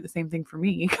Taylor would do the same thing for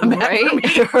me. Come back for me.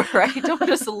 Right? Don't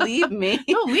just leave me.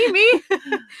 Don't leave me.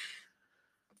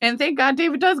 And thank God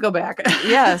David does go back.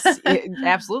 Yes,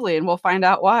 absolutely. And we'll find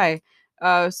out why.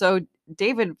 So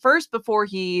David, first, before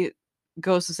he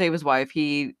goes to save his wife,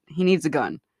 he needs a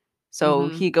gun. So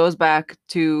he goes back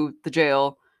to the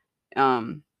jail.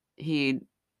 All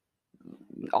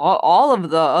of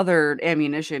the other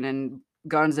ammunition and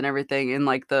guns and everything in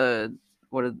like the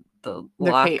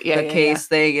case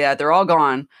thing, they're all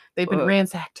gone. They've been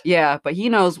ransacked. Yeah, but he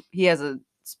knows he has a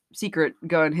secret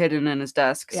gun hidden in his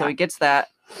desk, so he gets that.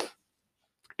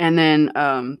 And then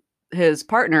his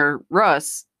partner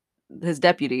Russ, his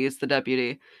deputy, is the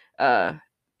deputy.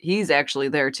 He's actually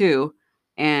there too,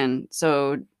 and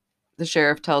so the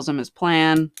sheriff tells him his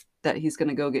plan, that he's going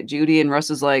to go get Judy, and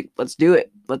Russ is like, let's do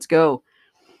it. Let's go.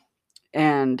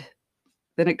 And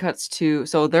then it cuts to,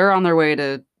 so they're on their way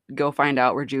to go find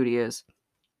out where Judy is.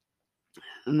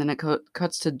 And then it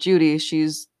cuts to Judy.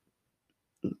 She's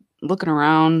looking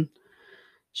around.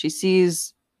 She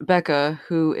sees Becca,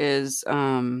 who is,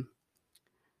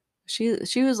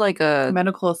 she was like a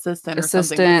medical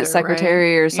assistant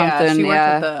secretary or something. Yeah, she worked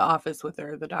at the office with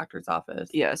her, the doctor's office.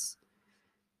 Yes.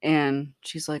 And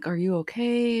she's like, are you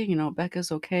okay? You know,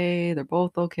 Becca's okay. They're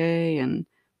both okay.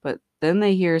 But then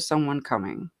they hear someone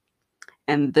coming.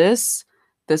 And this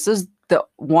is the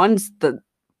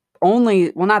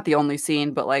only, well, not the only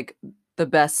scene, but like the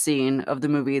best scene of the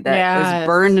movie that is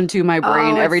burned into my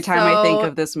brain every time I think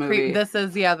of this movie. This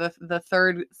is, the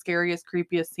third scariest,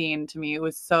 creepiest scene to me. It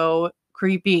was so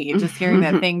creepy just hearing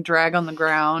that thing drag on the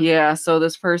ground. Yeah, so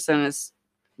this person is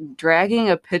dragging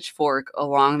a pitchfork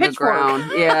along the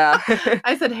ground. Yeah.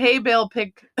 I said, hey, Bill,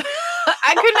 pick.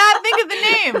 I could not think of the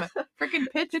name.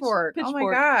 Freaking pitchfork. Oh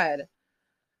my God.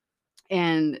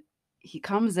 And he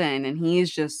comes in and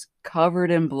he's just covered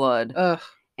in blood. Ugh.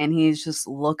 And he's just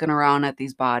looking around at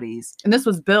these bodies. And this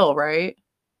was Bill, right?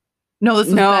 No, this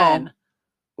was Ben.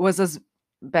 Was this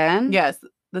Ben? Yes,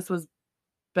 this was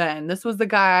Ben. This was the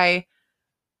guy,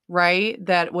 right,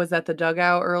 that was at the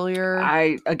dugout earlier.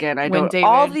 I don't.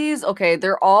 All these, okay,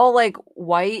 they're all like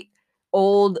white,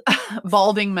 old,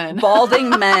 balding men,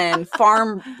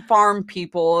 farm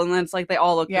people, and then it's like they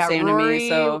all look the same Rory to me.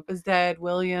 So is dead.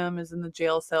 William is in the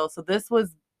jail cell. So this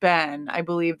was Ben. I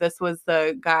believe this was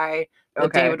the guy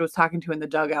that David was talking to in the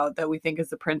dugout that we think is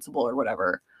the principal or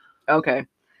whatever. Okay.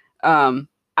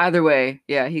 Either way,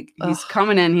 yeah, he's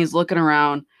coming in. He's looking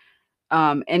around.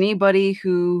 Anybody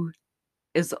who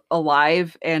is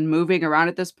alive and moving around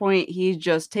at this point, he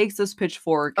just takes this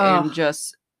pitchfork and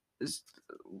just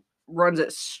runs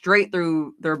it straight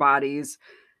through their bodies,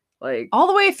 like all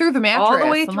the way through the mattress. All the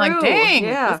way through. I'm like, dang,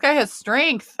 this guy has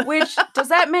strength. Which, does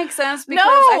that make sense? Because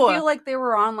I feel like they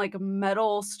were on like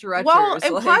metal stretchers. Well,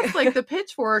 and plus, like the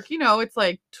pitchfork, it's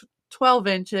like 12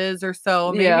 inches or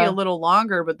so, maybe a little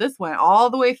longer, but this went all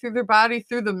the way through their body,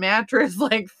 through the mattress,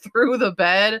 like through the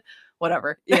bed.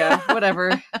 Whatever. Yeah,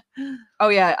 whatever. Oh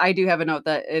yeah, I do have a note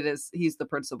that he's the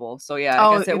principal. So yeah,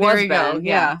 I guess it was Ben.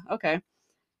 Yeah. Okay.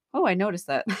 Oh, I noticed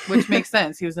that. Which makes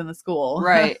sense. He was in the school.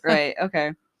 Right.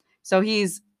 Okay. So he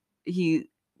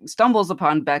stumbles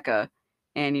upon Becca,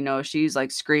 and she's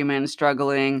like screaming,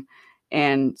 struggling,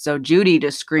 and so Judy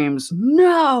just screams,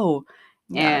 "No!"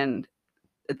 Yeah. And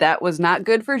that was not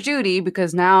good for Judy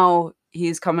because now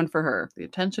he's coming for her. The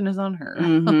attention is on her.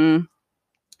 Mm-hmm.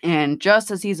 And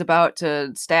just as he's about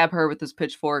to stab her with his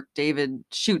pitchfork, David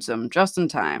shoots him just in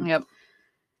time. Yep.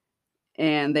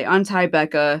 And they untie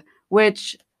Becca,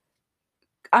 which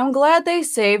I'm glad they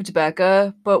saved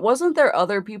Becca, but wasn't there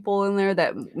other people in there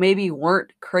that maybe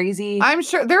weren't crazy? I'm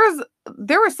sure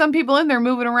there were some people in there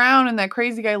moving around and that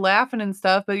crazy guy laughing and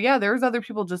stuff, but yeah, there was other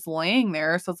people just laying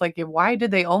there. So it's like, why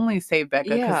did they only save Becca?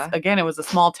 Because again, it was a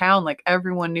small town, like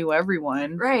everyone knew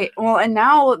everyone. Right. Well, and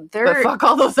now but fuck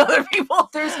all those other people.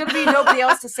 There's going to be nobody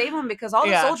else to save them because all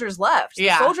the soldiers left. The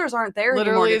soldiers aren't there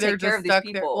anymore to take care of these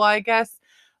people. Well, I guess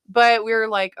But we were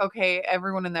like, okay,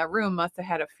 everyone in that room must have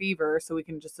had a fever, so we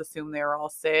can just assume they were all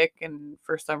sick. And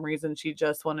for some reason, she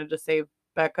just wanted to save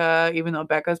Becca, even though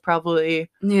Becca's probably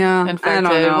Yeah, I don't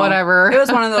infected, know. whatever. It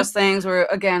was one of those things where,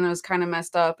 again, it was kind of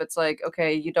messed up. It's like,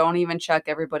 okay, you don't even check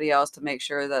everybody else to make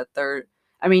sure that they're.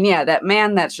 I mean, yeah, that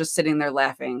man that's just sitting there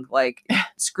laughing, like,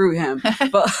 screw him.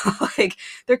 But like,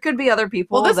 there could be other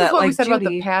people Well, this is that what we like said about the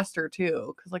Judy. pastor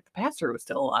too, because like the pastor was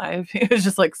still alive. He was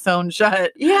just like sewn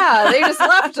shut. Yeah, they just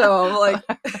left him. Like,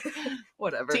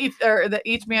 whatever.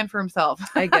 Each man for himself.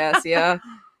 I guess, yeah.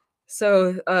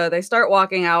 So they start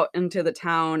walking out into the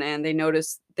town, and they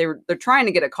notice they're trying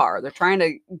to get a car. They're trying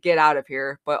to get out of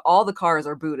here, but all the cars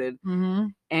are booted. Mm-hmm.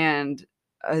 And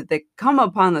they come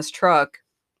upon this truck,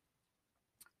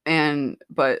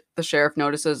 but the sheriff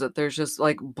notices that there's just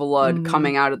like blood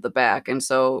coming out of the back, and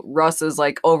so Russ is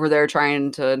like over there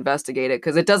trying to investigate it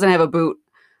because it doesn't have a boot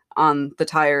on the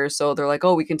tires. So they're like,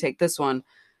 oh, we can take this one,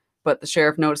 but the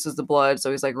sheriff notices the blood,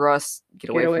 so he's like, Russ,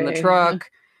 get away from the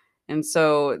truck. And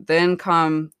so then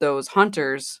come those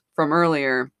hunters from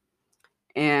earlier,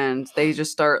 and they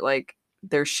just start like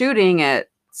they're shooting at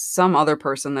some other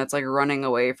person that's like running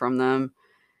away from them.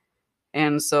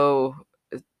 And so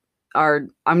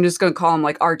I'm just gonna call them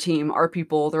like our team, our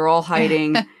people, they're all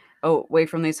hiding away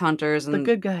from these hunters. And the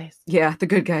good guys. Yeah, the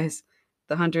good guys.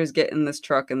 The hunters get in this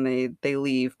truck and they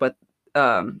leave, but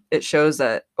it shows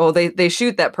that they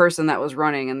shoot that person that was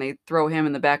running, and they throw him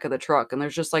in the back of the truck, and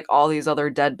there's just like all these other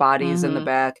dead bodies in the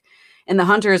back, and the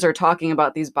hunters are talking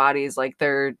about these bodies like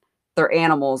they're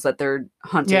animals that they're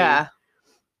hunting. Yeah,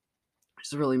 which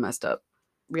is really messed up.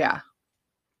 Yeah.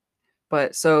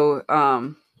 But so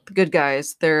the good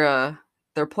guys, their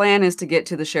plan is to get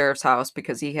to the sheriff's house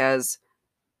because he has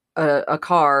a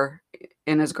car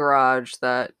in his garage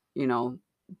that, you know,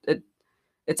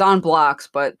 it's on blocks,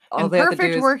 but all they have to do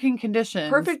is working conditions.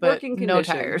 Perfect working conditions.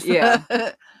 No tires.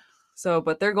 Yeah. So,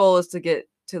 but their goal is to get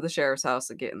to the sheriff's house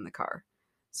to get in the car.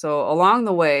 So along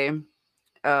the way,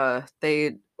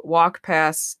 they walk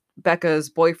past Becca's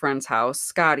boyfriend's house,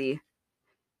 Scotty,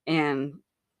 and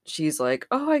she's like,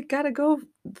 "Oh, I gotta go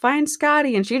find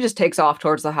Scotty," and she just takes off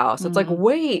towards the house. It's like,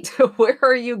 wait, where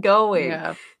are you going?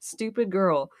 Yeah. Stupid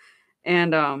girl.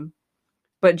 And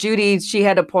but Judy, she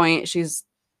had a point. She's,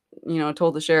 you know,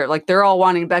 told the sheriff, like, they're all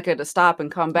wanting Becca to stop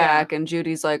and come back, and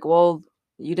Judy's like, well,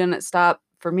 you didn't stop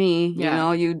for me. You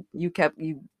know, you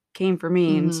came for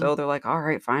me. And so they're like, all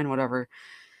right, fine, whatever.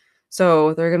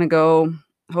 So they're gonna go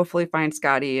hopefully find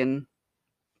Scotty in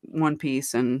one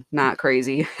piece and not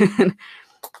crazy.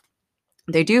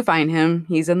 They do find him.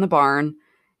 He's in the barn,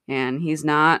 and he's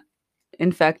not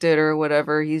infected or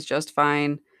whatever. He's just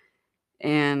fine.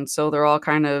 And so they're all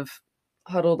kind of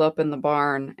huddled up in the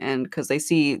barn, and because they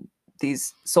see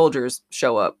these soldiers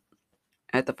show up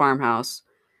at the farmhouse,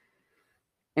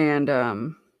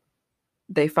 and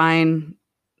they find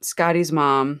Scotty's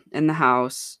mom in the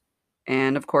house,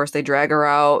 and of course they drag her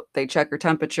out. They check her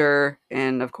temperature,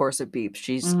 and of course it beeps.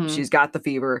 She's got the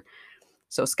fever.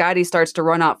 So Scotty starts to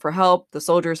run out for help. The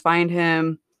soldiers find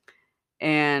him,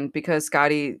 and because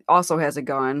Scotty also has a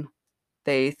gun,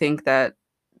 they think that,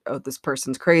 oh, this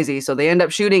person's crazy. So they end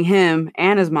up shooting him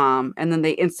and his mom, and then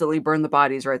they instantly burn the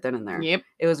bodies right then and there. Yep.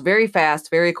 It was very fast,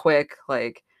 very quick,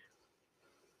 like,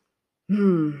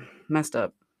 messed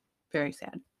up. Very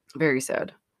sad. Very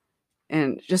sad.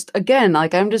 And just, again,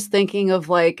 like, I'm just thinking of,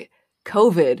 like,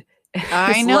 COVID.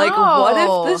 I know. Like, what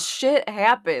if this shit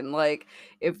happened? Like,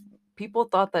 if people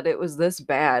thought that it was this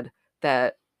bad,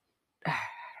 that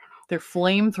they're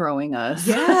flamethrowing us.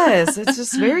 Yes, it's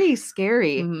just very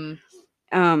scary.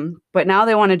 But now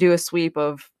they want to do a sweep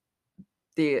of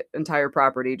the entire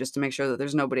property just to make sure that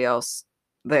there's nobody else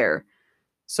there.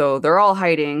 So they're all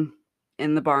hiding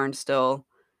in the barn still,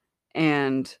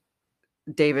 and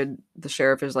David, the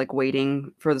sheriff, is like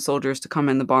waiting for the soldiers to come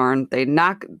in the barn. They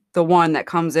knock the one that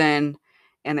comes in,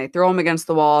 and they throw him against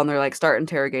the wall, and they're like, start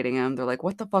interrogating him. They're like,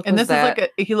 what the fuck and was this that? Is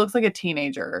like he looks like a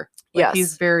teenager. Like, yes.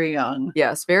 He's very young.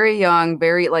 Yes, very young,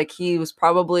 very, like, he was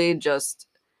probably just,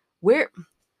 where,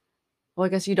 well, I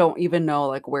guess you don't even know,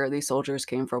 like, where these soldiers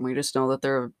came from. We just know that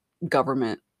they're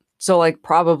government. So, like,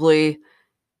 probably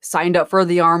signed up for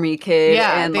the army kid.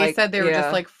 Yeah, and they like, said they were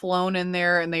just like flown in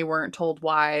there, and they weren't told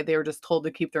why. They were just told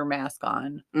to keep their mask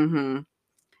on.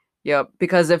 Yep,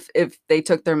 because if they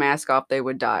took their mask off, they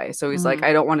would die. So he's like,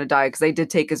 I don't want to die, because they did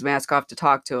take his mask off to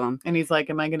talk to him. And he's like,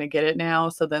 am I going to get it now?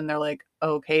 So then they're like,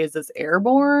 okay, is this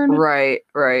airborne? Right.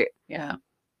 Yeah.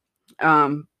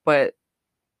 But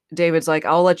David's like,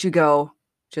 I'll let you go.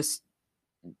 Just,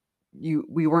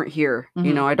 we weren't here.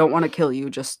 You know, I don't want to kill you.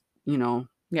 Just, you know,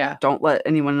 yeah, don't let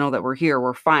anyone know that we're here.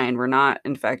 We're fine. We're not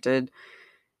infected.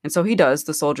 And so he does.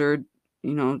 The soldier,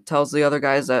 tells the other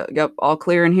guys that, yep, all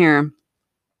clear in here.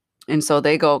 And so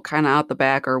they go kind of out the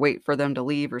back or wait for them to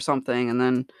leave or something. And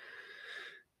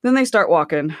then they start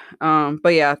walking.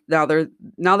 But yeah, now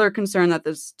they're concerned that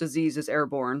this disease is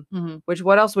airborne. Mm-hmm. Which,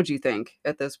 what else would you think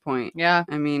at this point? Yeah.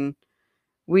 I mean,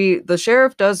 the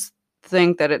sheriff does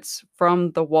think that it's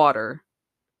from the water,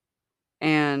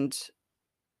 and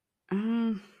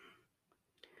I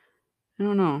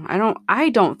don't know. I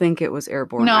don't think it was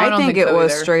airborne. No, I I don't think think it so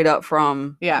was either. straight up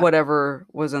from Yeah. whatever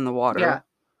was in the water. Yeah.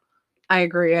 I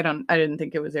agree. I didn't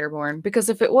think it was airborne. Because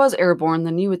if it was airborne,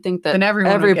 then you would think that Then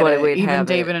everybody would get it. have Even it.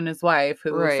 David and his wife,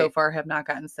 who so Right. far have not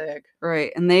gotten sick.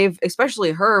 Right. And they've,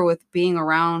 especially her, with being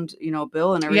around,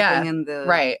 Bill and everything Yeah, in the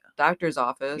right. doctor's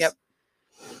office. Yep.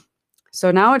 So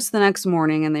now it's the next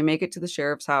morning and they make it to the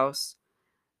sheriff's house.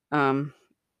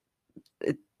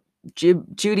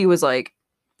 Judy was like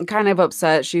kind of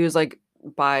upset. She was like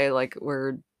by like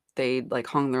where they like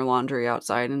hung their laundry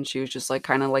outside, and she was just like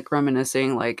kind of like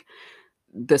reminiscing, like,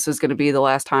 this is gonna be the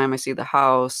last time I see the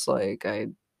house. Like, I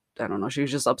don't know. She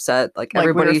was just upset. Like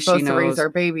everybody we're supposed she to raise knows. our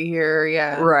baby here.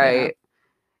 Yeah. Right.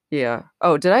 Yeah.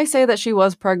 Oh, did I say that she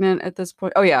was pregnant at this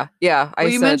point? Oh yeah. Yeah. Well,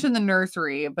 you mentioned the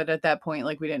nursery, but at that point,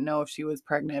 like, we didn't know if she was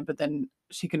pregnant, but then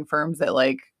she confirms that,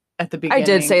 like, at the beginning. I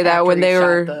did say that when they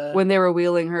when were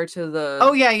wheeling her to the.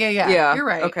 Oh yeah. You're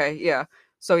right. Okay. Yeah.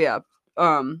 So yeah.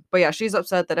 But yeah, she's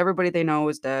upset that everybody they know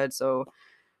is dead. So,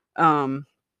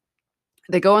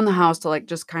 they go in the house to like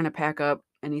just kind of pack up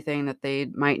anything that they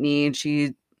might need.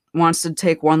 She wants to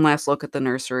take one last look at the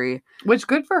nursery. Which,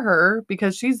 good for her,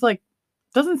 because she's like,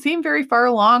 doesn't seem very far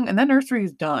along, and that nursery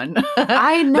is done.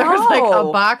 I know. There's like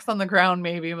a box on the ground,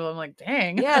 maybe, but I'm like,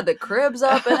 dang. Yeah, the crib's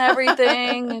up and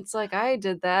everything. It's like, I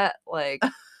did that like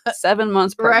 7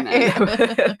 months pregnant.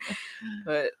 Right.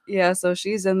 But yeah, so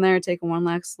she's in there taking one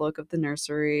last look of the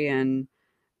nursery, and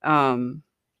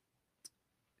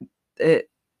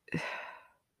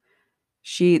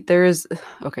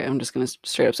okay, I'm just gonna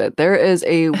straight up say it. There is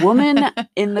a woman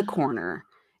in the corner,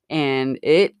 and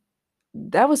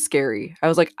that was scary. I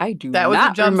was like, I do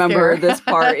not remember this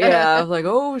part. Yeah, I was like,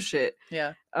 oh shit.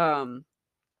 Yeah.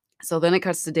 So then it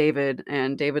cuts to David,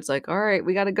 and David's like, all right,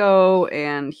 we gotta go,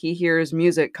 and he hears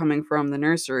music coming from the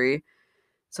nursery.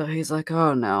 So he's like,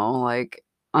 oh no, like,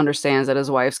 understands that his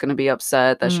wife's gonna be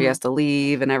upset that she has to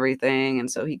leave and everything,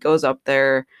 and so he goes up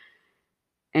there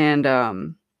and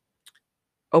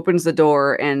opens the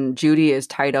door, and Judy is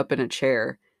tied up in a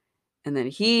chair. And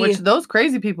then which, those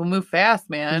crazy people move fast,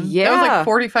 man. Yeah. That was like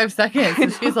 45 seconds.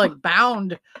 And she's like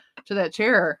bound to that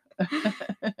chair.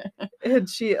 And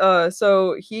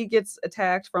so he gets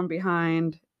attacked from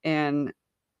behind and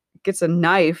gets a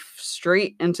knife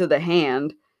straight into the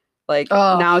hand. Like,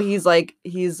 now he's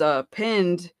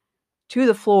pinned to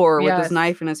the floor with his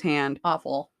knife in his hand.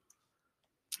 Awful.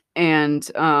 And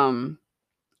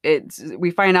we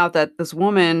find out that this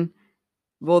woman,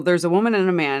 well, there's a woman and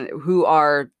a man who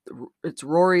it's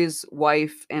Rory's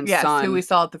wife and son. Who we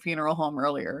saw at the funeral home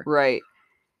earlier. Right.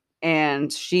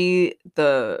 And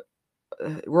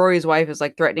Rory's wife is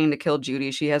like threatening to kill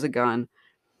Judy. She has a gun.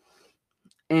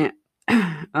 And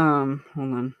hold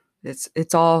on.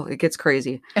 It gets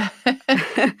crazy.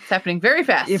 It's happening very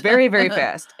fast. Yeah, very, very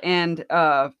fast. And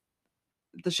the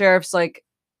sheriff's like,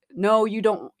 no, you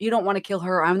don't want to kill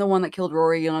her. I'm the one that killed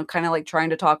Rory, kind of like trying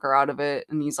to talk her out of it.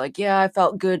 And he's like, yeah, I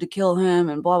felt good to kill him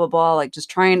and blah, blah, blah. Like, just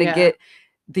trying to get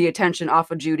the attention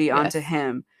off of Judy onto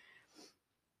him.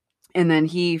 And then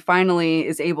he finally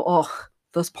is able,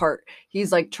 this part,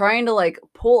 he's like trying to like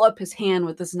pull up his hand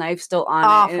with this knife still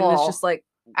on it. And it's just like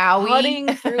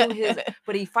cutting through his,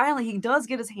 but he does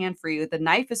get his hand free. The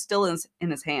knife is still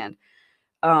in his hand.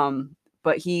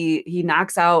 But he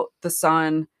knocks out the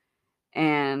son,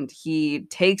 and he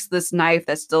takes this knife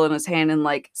that's still in his hand and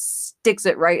like sticks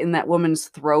it right in that woman's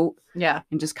throat. Yeah.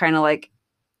 And just kind of like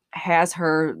has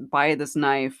her by this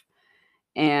knife.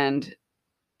 And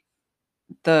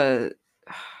I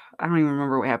don't even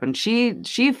remember what happened.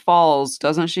 She falls,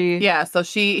 doesn't she? Yeah. So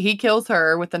he kills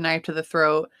her with the knife to the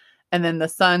throat, and then the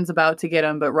son's about to get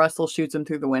him, but Russell shoots him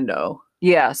through the window.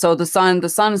 Yeah. So the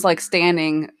son's like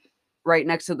standing right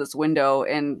next to this window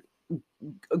and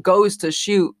goes to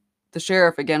shoot the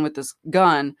sheriff again with this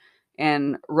gun,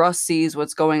 and Russ sees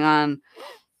what's going on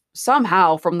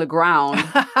somehow from the ground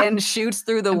and shoots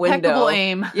through the Impeccable window.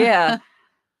 Aim. Yeah.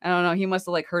 I don't know. He must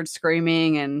have like heard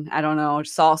screaming, and I don't know,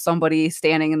 saw somebody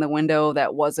standing in the window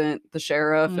that wasn't the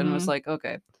sheriff, and was like,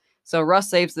 okay. So Russ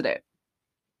saves the day.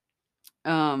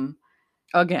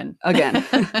 Again.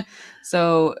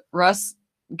 So Russ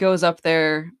goes up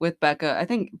there with Becca. I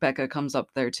think Becca comes up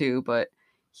there too, but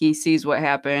he sees what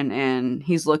happened, and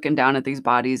he's looking down at these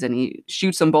bodies, and he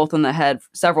shoots them both in the head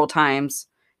several times.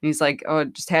 And he's like, oh,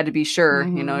 it just had to be sure,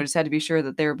 Mhm. just had to be sure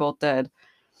that they were both dead.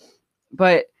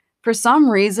 But for some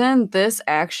reason, this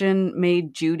action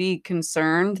made Judy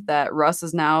concerned that Russ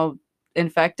is now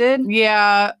infected.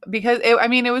 Yeah, because it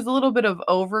was a little bit of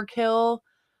overkill,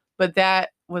 but that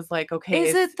was like, okay,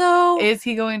 Is it though? is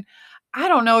he going? I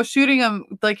don't know, shooting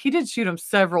him, like he did shoot him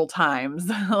several times.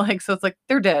 Like, so it's like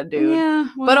they're dead, dude. Yeah,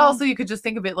 But well, also you could just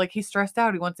think of it like he's stressed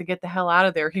out. He wants to get the hell out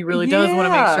of there. He really does want to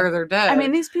make yeah. sure they're dead. I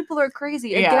mean, these people are crazy.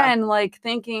 Yeah. Again, like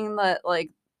thinking that, like,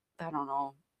 I don't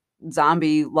know,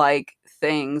 zombie-like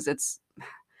things.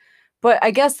 But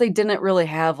I guess they didn't really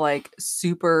have like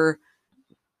super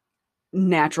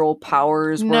natural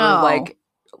powers where No.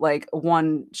 like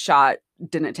one shot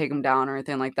didn't take them down or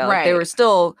anything like that. Like they Right. were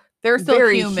still They're still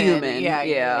very human. human.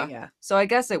 Yeah. So I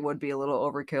guess it would be a little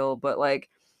overkill, but like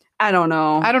I don't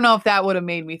know. I don't know if that would have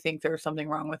made me think there was something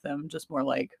wrong with him. Just more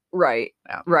like, Right.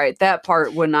 Yeah. Right. That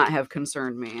part would not have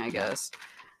concerned me, I guess.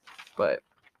 But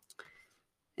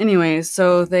anyways,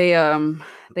 so they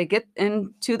get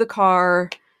into the car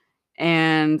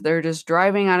and they're just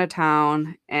driving out of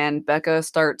town, and Becca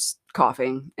starts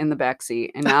coughing in the back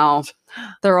seat, and now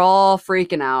they're all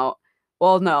freaking out.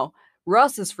 Well, no,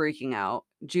 Russ is freaking out.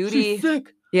 Judy, she's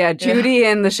sick. Yeah, Judy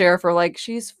and the sheriff are like,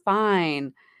 she's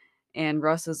fine. And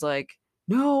Russ is like,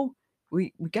 no,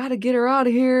 we got to get her out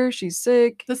of here. She's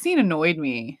sick. The scene annoyed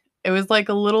me. It was like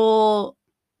a little,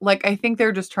 like, I think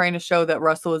they're just trying to show that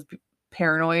Russell was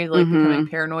paranoid, like becoming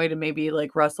paranoid, and maybe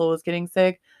like Russell was getting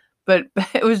sick. But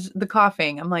it was the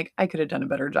coughing. I'm like, I could have done a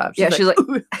better job. She's like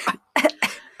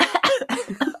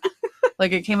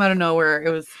like it came out of nowhere.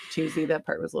 It was cheesy. That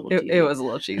part was a little cheesy. It was a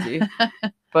little cheesy.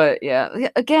 But yeah,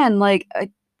 again, like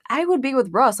I would be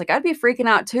with Russ. Like I'd be freaking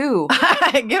out too.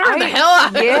 Get her the hell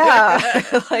out.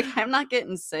 Yeah. Like I'm not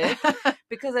getting sick.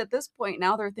 Because at this point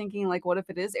now they're thinking like, what if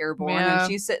it is airborne and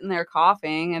she's sitting there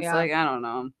coughing? It's like, I don't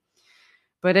know.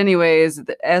 But anyways,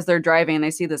 as they're driving,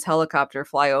 they see this helicopter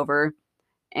fly over.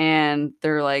 And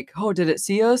they're like, oh, did it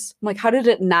see us? I'm like, how did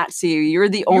it not see you? You're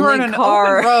the only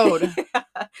car road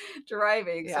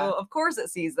driving. Yeah. So of course it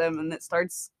sees them and it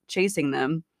starts chasing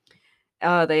them.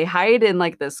 They hide in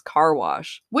like this car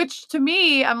wash. Which to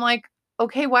me, I'm like,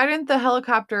 okay, why didn't the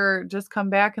helicopter just come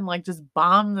back and like just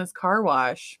bomb this car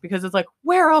wash? Because it's like,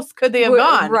 where else could they have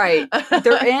gone? Right.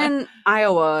 They're in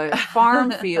Iowa,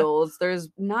 farm fields. There's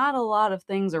not a lot of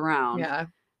things around. Yeah.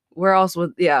 Where else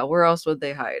would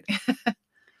they hide?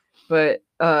 But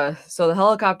so the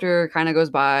helicopter kind of goes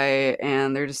by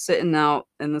and they're just sitting out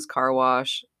in this car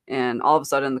wash, and all of a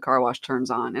sudden the car wash turns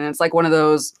on, and it's like one of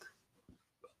those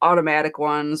automatic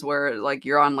ones where like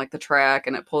you're on like the track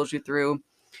and it pulls you through,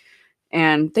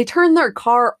 and they turn their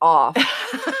car off.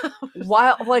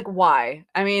 Why?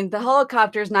 I mean, the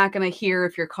helicopter's not going to hear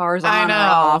if your car's on or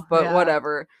off, but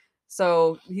whatever.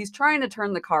 So he's trying to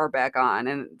turn the car back on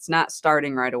and it's not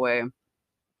starting right away.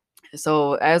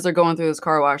 So as they're going through this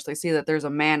car wash, they see that there's a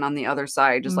man on the other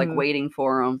side just like waiting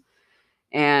for them.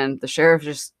 And the sheriff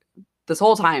just this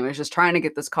whole time is just trying to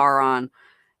get this car on.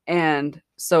 And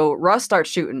so Russ starts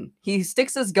shooting. He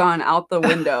sticks his gun out the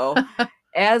window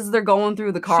as they're going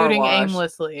through the car shooting wash.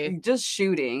 Aimlessly. Just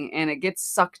shooting. And it gets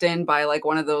sucked in by like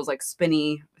one of those like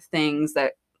spinny things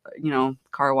that,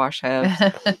 car wash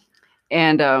has.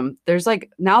 And there's like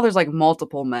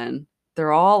multiple men.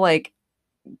 They're all like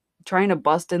trying to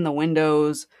bust in the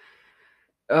windows.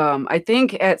 I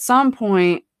think at some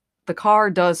point the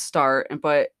car does start,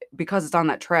 but because it's on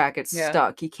that track, it's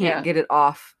stuck. He can't get it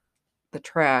off the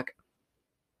track.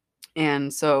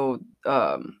 And so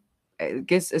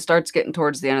it starts getting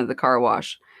towards the end of the car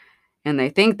wash, and they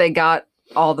think they got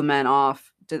all the men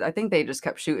off. I think they just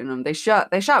kept shooting them. They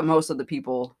shot most of the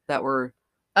people that were.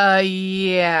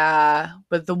 Yeah,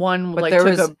 but the one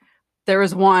there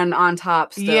was one on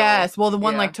top still. Yes, well, the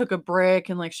one like took a brick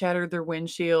and like shattered their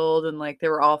windshield, and like they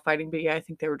were all fighting. But yeah, I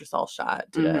think they were just all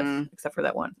shot to death, except for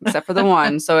that one. Except for the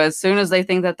one. So as soon as they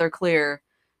think that they're clear,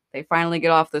 they finally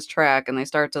get off this track and they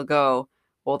start to go.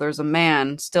 Well, there's a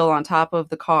man still on top of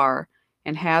the car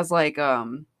and has like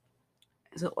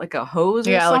is it like a hose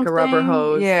or something? Yeah, like a rubber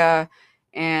hose. Yeah,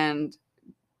 and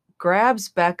grabs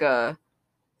Becca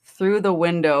through the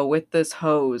window with this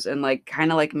hose and like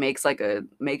kind of like makes like a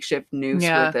makeshift noose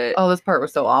with it. Oh, this part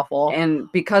was so awful.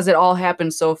 And because it all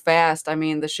happened so fast, I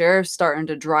mean, the sheriff's starting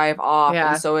to drive off,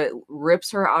 and so it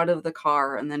rips her out of the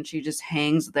car, and then she just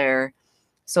hangs there.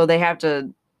 So they have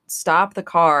to stop the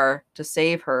car to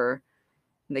save her.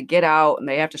 And they get out and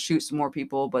they have to shoot some more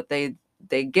people, but they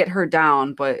get her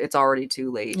down, but it's already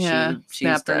too late. Yeah, she's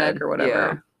snapped her neck or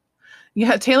whatever.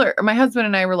 Yeah, Taylor, my husband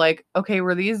and I were like, okay,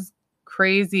 were these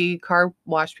crazy car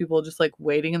wash people just like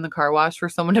waiting in the car wash for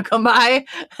someone to come by?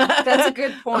 That's a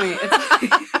good point.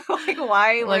 It's like,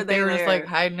 why were Like they they were just like there?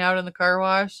 hiding out in the car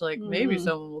wash. Like maybe Mm.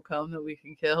 someone will come that we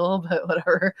can kill, but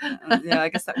whatever. Yeah, I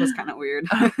guess that was kind of weird.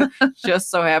 Just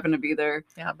so happened to be there.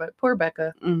 Yeah, but poor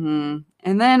Becca. And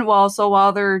then,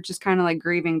 while they're just kind of like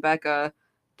grieving Becca,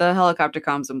 the helicopter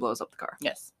comes and blows up the car.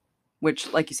 Yes.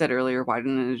 Which, like you said earlier, why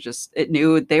didn't it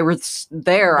knew they were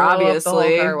there, Blow up the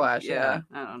obviously. whole car wash, yeah.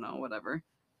 I don't know, whatever.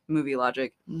 Movie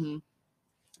logic. Mm-hmm.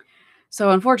 So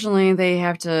unfortunately, they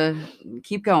have to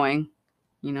keep going.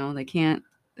 You know, they can't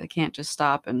just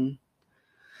stop and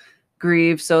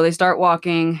grieve. So they start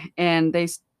walking, and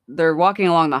they're walking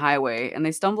along the highway, and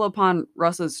they stumble upon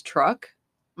Russ's truck.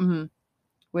 Mm-hmm.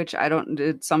 Which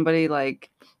did somebody like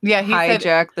he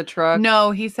hijack the truck? No,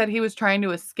 he said he was trying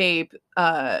to escape.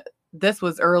 This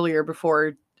was earlier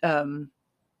before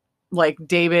like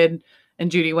David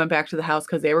and Judy went back to the house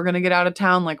because they were going to get out of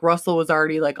town. Like Russell was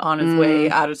already like on his way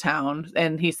out of town,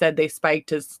 and he said they spiked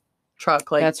his truck.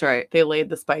 Like that's right. They laid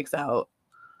the spikes out.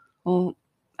 Well,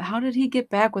 how did he get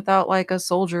back without like a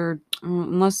soldier?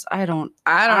 Unless I don't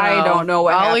know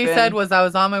what All happened. he said was I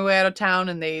was on my way out of town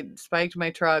and they spiked my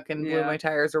truck and blew my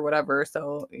tires or whatever.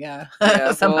 So yeah,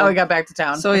 somehow he got back to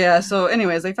town. So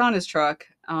anyways, they found his truck,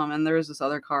 and there was this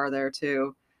other car there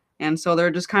too, and so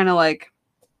they're just kind of like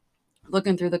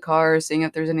looking through the cars, seeing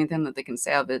if there's anything that they can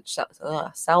salvage,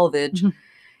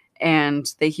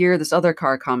 and they hear this other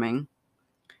car coming.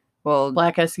 Well,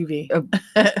 black SUV.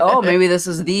 Maybe this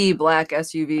is the black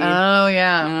SUV. Oh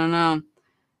yeah. I don't know.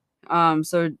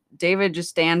 So David just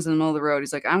stands in the middle of the road.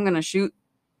 He's like, I'm gonna shoot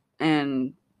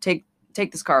and take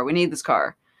this car. We need this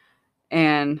car.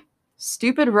 And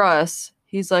stupid Russ,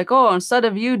 he's like, oh, instead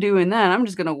of you doing that, I'm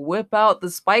just gonna whip out the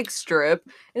spike strip.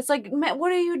 It's like, man,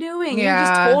 what are you doing? You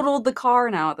just totaled the car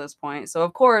now at this point. So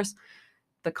of course,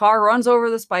 the car runs over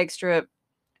the spike strip.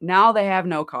 Now they have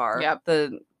no car. Yep.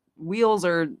 The wheels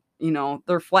are,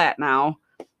 they're flat now.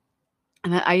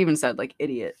 And I even said, like,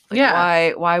 idiot.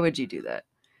 Like, why would you do that?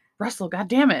 Russell, God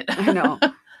damn it. I know.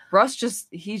 Russ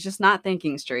he's just not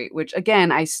thinking straight, which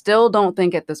again, I still don't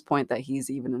think at this point that he's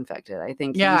even infected. I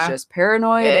think he's just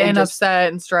paranoid and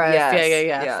upset and stressed.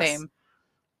 Yes, same.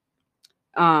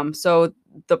 So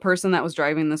the person that was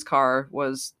driving this car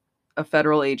was a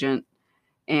federal agent,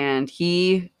 and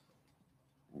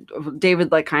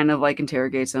David like kind of like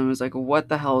interrogates him, is like, what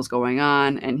the hell is going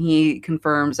on? And he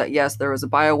confirms that yes, there was a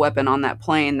bioweapon on that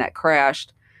plane that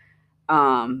crashed,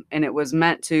 and it was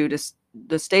meant to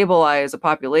destabilize a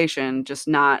population, just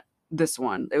not this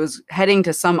one. It was heading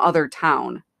to some other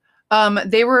town.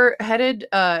 They were headed,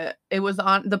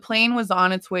 the plane was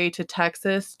on its way to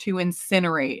Texas to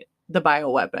incinerate the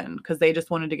bioweapon because they just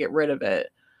wanted to get rid of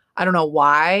it. I don't know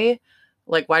why.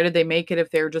 Like, why did they make it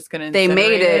if they were just going to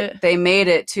incinerate it? They made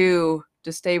it to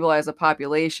destabilize a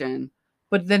population.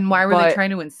 But then why were they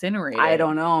trying to incinerate it? I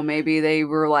don't know. Maybe they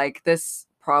were like, this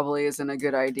probably isn't a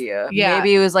good idea. Yeah.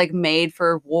 Maybe it was like made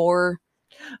for war.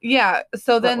 Yeah.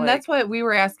 So then that's what we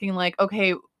were asking, like,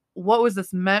 okay, what was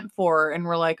this meant for? And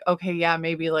we're like, okay, yeah,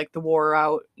 maybe like the war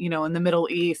out, in the Middle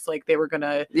East, like they were going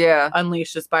to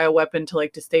unleash this bioweapon to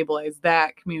like destabilize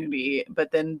that community,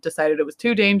 but then decided it was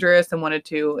too dangerous and wanted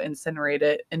to incinerate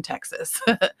it in Texas.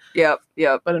 Yep.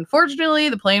 But unfortunately,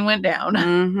 the plane went down.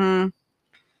 Mm-hmm.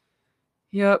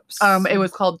 Yep. It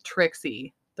was called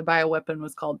Trixie. The bioweapon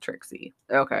was called Trixie.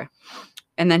 Okay.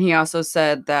 And then he also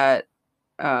said that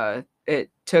it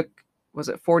took, was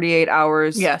it 48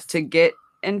 hours to get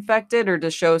infected or to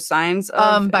show signs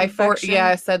of infection?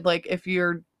 I said like if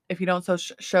you don't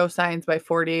show signs by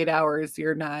 48 hours,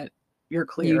 you're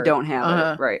clear. You don't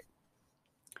have it, right?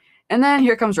 And then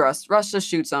here comes Russ. Russ just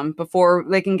shoots him before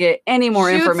they can get any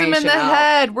more information. Shoots him in the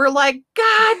head. We're like,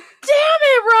 God damn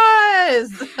it,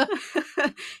 Russ!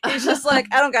 He's just like,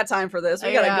 I don't got time for this.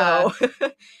 We gotta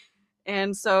go.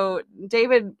 And so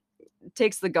David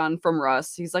takes the gun from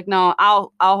Russ. He's like, no,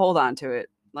 I'll hold on to it.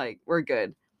 Like, we're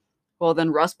good. Well,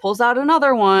 then Russ pulls out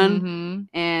another one,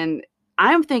 and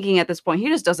I'm thinking at this point, he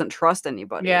just doesn't trust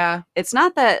anybody. Yeah. It's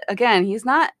not that, again,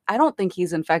 I don't think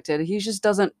he's infected. He just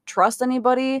doesn't trust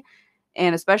anybody.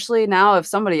 And especially now, if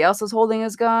somebody else is holding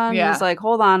his gun, he's like,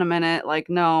 hold on a minute. Like,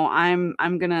 no, I'm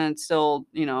going to still,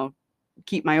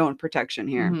 keep my own protection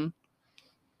here.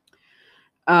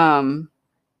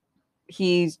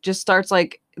 He just starts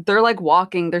like,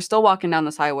 they're still walking down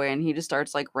this highway, and he just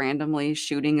starts like randomly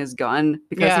shooting his gun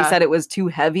because he said it was too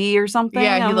heavy or something.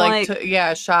 Yeah,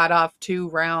 he shot off 2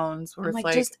 rounds. Where it's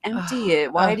like, just empty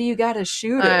it. Why do you gotta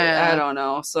shoot it? I don't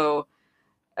know. So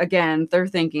again, they're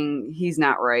thinking he's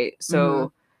not right.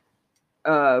 So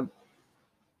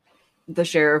the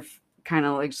sheriff kind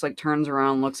of like just like turns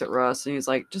around, looks at Russ, and he's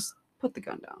like, just put the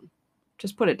gun down.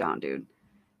 Just put it down, dude.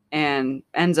 And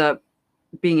ends up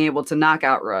being able to knock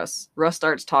out Russ. Russ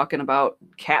starts talking about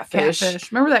catfish.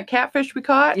 Remember that catfish we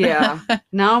caught? Yeah.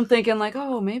 Now I'm thinking like,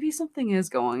 oh, maybe something is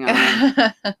going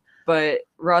on. But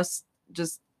Russ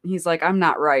just, he's like, I'm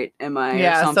not right, am I?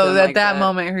 Yeah, or something so like that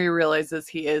moment he realizes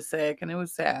he is sick, and it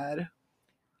was sad.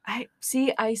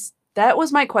 That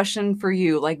was my question for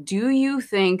you. Like, do you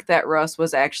think that Russ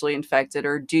was actually infected,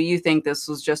 or do you think this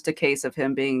was just a case of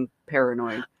him being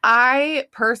paranoid? I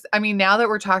mean, now that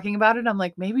we're talking about it, I'm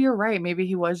like, maybe you're right. Maybe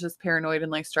he was just paranoid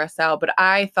and like stressed out. But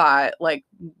I thought, like,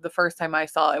 the first time I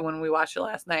saw it when we watched it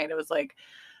last night, it was like,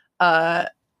 I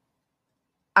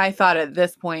thought at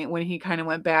this point when he kind of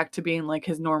went back to being like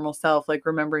his normal self, like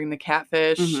remembering the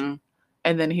catfish. Mm-hmm.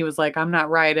 And then he was like, I'm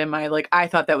not right, am I? Like, I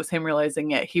thought that was him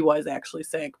realizing it. He was actually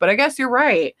sick. But I guess you're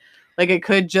right. Like, it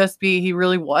could just be he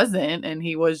really wasn't. And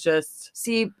he was just.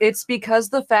 See, it's because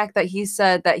the fact that he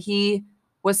said that he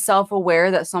was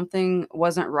self-aware that something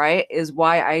wasn't right is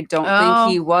why I don't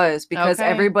think he was. Because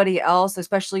everybody else,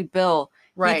 especially Bill,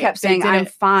 he kept saying, I'm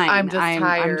fine. I'm just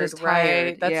tired. I'm just tired.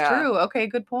 Right. That's true. Okay,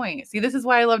 good point. See, this is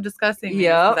why I love discussing these,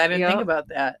 because I didn't think about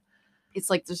that. It's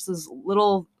like there's this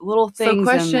little things so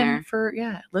question in there. For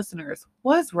listeners,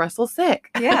 was Russell sick?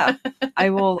 Yeah.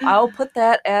 I'll put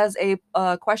that as a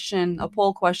question, a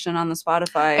poll question on the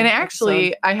Spotify. And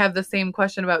actually, I have the same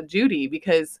question about Judy,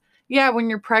 because when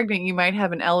you're pregnant, you might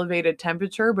have an elevated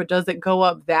temperature, but does it go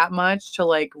up that much to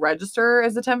like register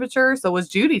as a temperature? So was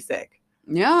Judy sick?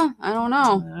 Yeah, I don't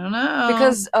know.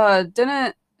 Because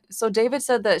so David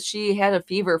said that she had a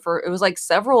fever for, it was like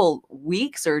several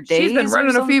weeks or days. She's been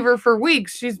running a fever for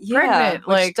weeks. She's pregnant.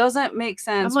 Which like, doesn't make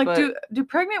sense. I'm like, do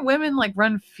pregnant women like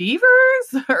run fevers?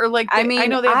 Or like, I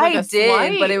know they have like a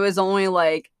slight, but it was only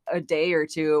like a day or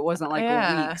two. It wasn't like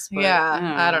weeks. But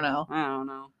I don't know.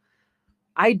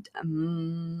 I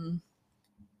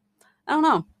don't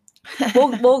know.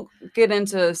 We'll get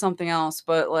into something else,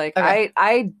 but like,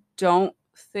 I don't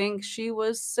think she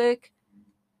was sick.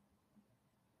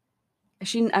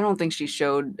 I don't think she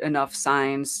showed enough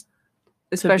signs,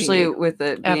 especially with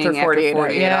it being after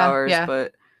 48 hours.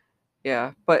 But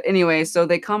but anyway, so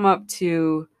they come up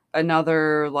to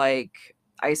another like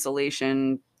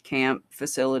isolation camp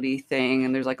facility thing,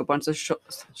 and there's like a bunch of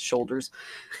soldiers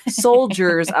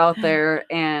out there,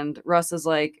 and Russ is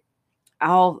like,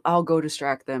 I'll go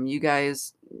distract them. You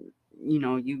guys,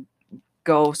 you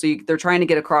go. So they're trying to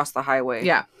get across the highway.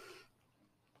 Yeah.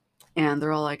 And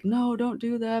they're all like, no, don't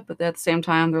do that. But at the same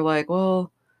time, they're like, well,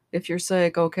 if you're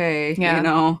sick, okay.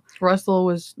 Yeah. Russell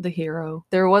was the hero.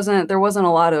 There wasn't a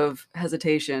lot of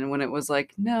hesitation when it was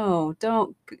like, no,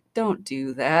 don't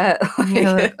do that.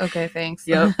 Okay, thanks.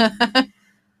 Yep.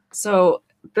 So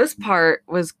this part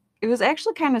was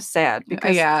actually kind of sad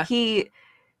because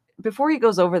before he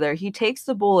goes over there, he takes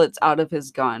the bullets out of his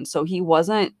gun. So he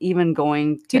wasn't even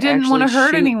going to. He didn't want to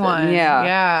hurt anyone. Them.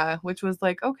 Yeah. Which was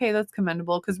like, okay, that's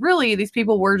commendable. Because really, these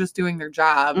people were just doing their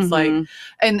jobs. Mm-hmm. Like,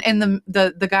 and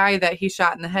the guy that he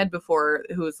shot in the head before,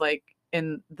 who was like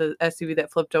in the SUV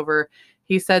that flipped over,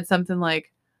 he said something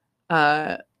like,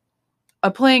 a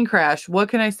plane crash. What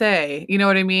can I say? You know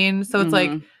what I mean? So it's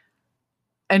like,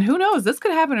 and who knows, this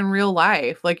could happen in real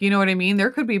life. Like, you know what I mean?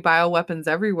 There could be bioweapons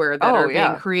everywhere that are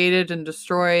being created and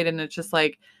destroyed. And it's just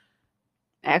like,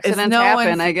 accidents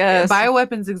happen, I guess.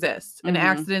 Bioweapons exist and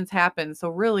accidents happen. So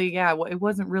really, it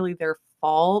wasn't really their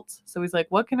fault. So he's like,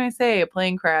 what can I say? A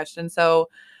plane crashed. And so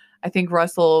I think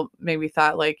Russell maybe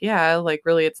thought like, like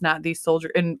really it's not these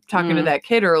soldiers. And talking to that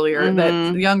kid earlier,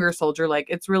 that younger soldier, like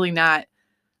it's really not.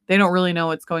 They don't really know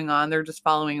what's going on. They're just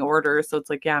following orders. So it's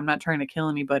like, I'm not trying to kill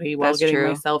anybody while getting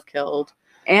myself killed.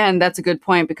 And that's a good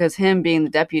point, because him being the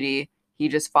deputy, he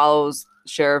just follows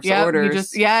sheriff's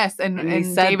orders. And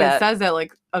David says that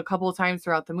like a couple of times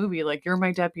throughout the movie, like, you're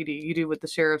my deputy. You do what the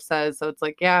sheriff says. So it's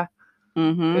like,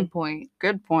 good point.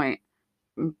 Good point.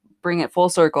 Bring it full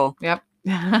circle. Yep.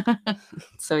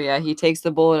 So he takes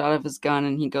the bullet out of his gun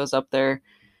and he goes up there.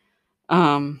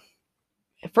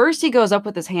 First, he goes up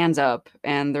with his hands up,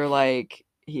 and they're like,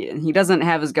 he doesn't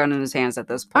have his gun in his hands at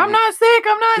this point. I'm not sick.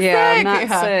 I'm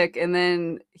not sick. And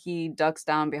then he ducks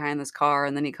down behind this car,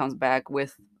 and then he comes back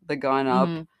with the gun up.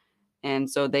 And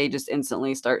so they just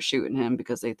instantly start shooting him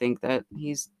because they think that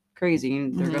he's crazy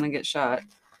and they're going to get shot.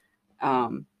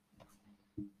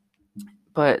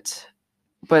 But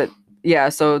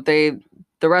so the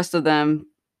rest of them,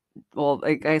 well,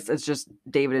 I guess it's just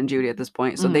David and Judy at this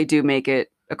point. So they do make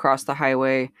it across the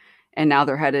highway, and now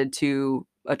they're headed to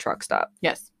a truck stop.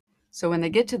 Yes. So when they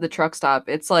get to the truck stop,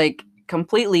 it's like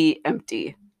completely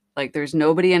empty. Like there's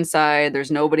nobody inside,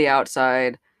 there's nobody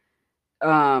outside.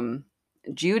 Um,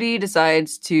 Judy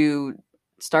decides to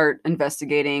start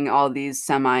investigating all these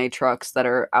semi trucks that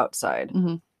are outside.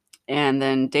 Mm-hmm. And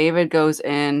then David goes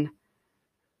in,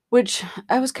 which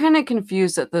I was kind of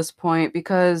confused at this point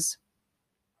because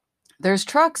there's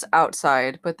trucks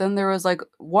outside, but then there was like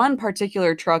one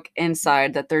particular truck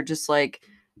inside that they're just like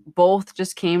both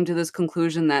just came to this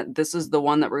conclusion that this is the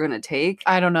one that we're going to take.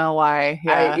 I don't know why.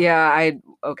 Yeah.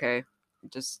 Okay,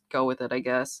 just go with it, I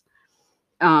guess.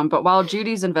 But while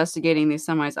Judy's investigating these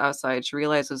semis outside, she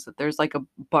realizes that there's like a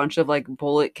bunch of like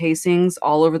bullet casings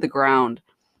all over the ground.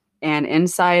 And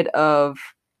inside of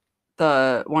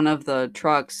the one of the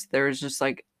trucks, there's just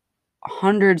like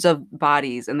hundreds of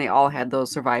bodies, and they all had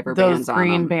those survivor Those bands on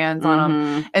green them. bands on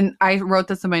them. And I wrote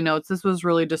this in my notes. This was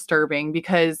really disturbing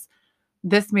because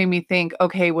this made me think,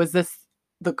 okay, was this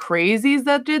the crazies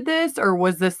that did this, or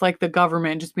was this like the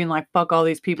government just being like, fuck all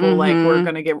these people, like we're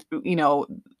gonna get,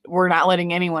 we're not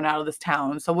letting anyone out of this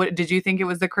town? So what did you think, it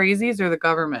was the crazies or the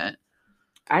government?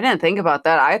 I didn't think about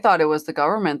that. I thought it was the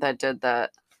government that did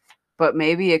that, but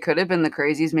maybe it could have been the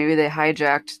crazies. Maybe they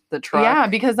hijacked the truck. Yeah,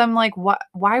 because I'm like,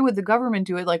 why would the government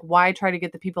do it? Like, why try to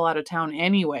get the people out of town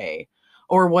anyway?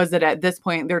 Or was it at this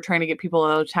point they're trying to get people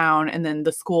out of town, and then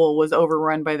the school was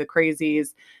overrun by the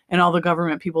crazies and all the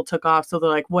government people took off, so they're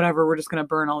like, whatever, we're just going to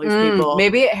burn all these people.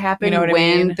 Maybe it happened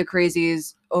when the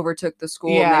crazies overtook the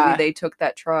school. Yeah. Maybe they took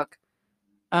that truck.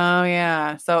 Oh,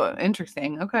 yeah. So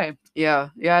interesting. Okay. Yeah,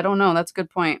 I don't know. That's a good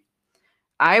point.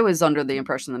 I was under the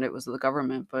impression that it was the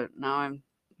government, but now I'm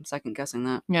second guessing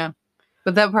that. Yeah.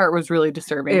 But that part was really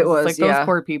disturbing. It was, like those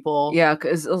poor people. Yeah,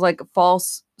 because it was like a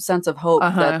false sense of hope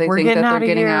that they think that they're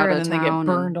getting out of town. And they get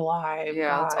burned alive.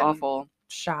 Yeah, it's awful.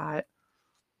 Shot.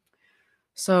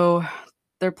 So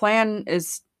their plan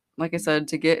is, like I said,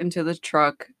 to get into the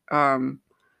truck.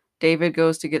 David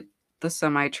goes to get the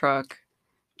semi truck.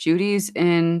 Judy's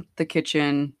in the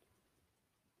kitchen.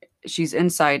 She's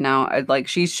inside now. Does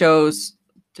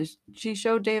she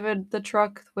show David the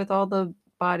truck with all the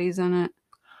bodies in it?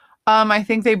 I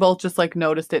think they both just like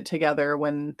noticed it together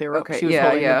when they were she was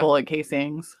holding the bullet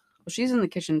casings. Well, she's in the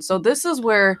kitchen. So this is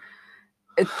where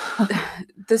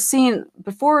the scene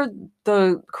before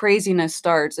the craziness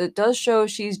starts, it does show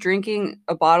she's drinking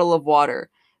a bottle of water,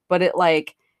 but it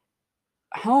like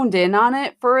honed in on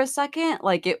it for a second.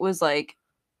 Like it was like,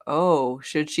 oh,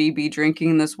 should she be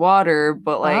drinking this water?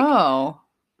 But like,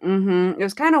 it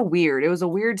was kind of weird. It was a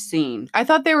weird scene. I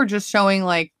thought they were just showing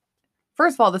like,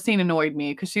 first of all, the scene annoyed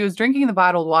me because she was drinking the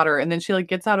bottled water and then she like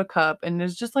gets out a cup and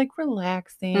is just like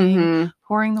relaxing,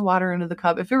 pouring the water into the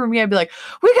cup. If it were me, I'd be like,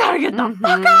 we gotta get the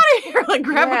fuck out of here. Like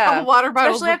grab a couple water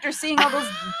bottles. Especially after seeing all those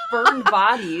burned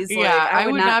bodies. Yeah, I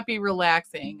would not be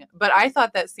relaxing. But I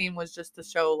thought that scene was just to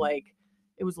show like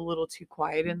it was a little too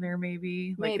quiet in there,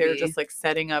 maybe. Like they were just like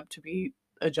setting up to be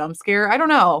a jump scare. I don't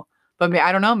know. But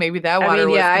I don't know. Maybe that water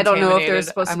was I don't know if there's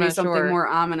supposed to be something more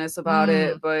ominous about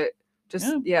it, but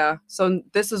so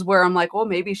this is where I'm like, well,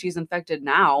 maybe she's infected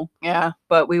now. Yeah.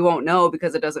 But we won't know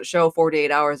because it doesn't show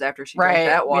 48 hours after she drank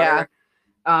that water.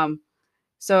 Yeah.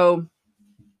 So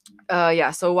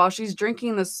while she's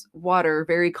drinking this water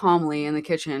very calmly in the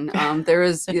kitchen,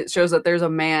 it shows that there's a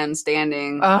man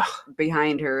standing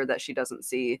behind her that she doesn't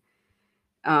see.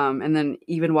 And then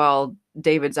even while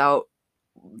David's out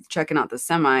checking out the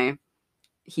semi,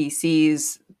 he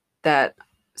sees that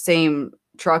same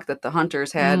truck that the hunters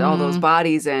had all those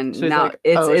bodies in. So now like,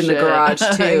 it's in the garage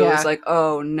too. It's like,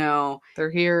 oh no,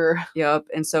 they're here. Yep.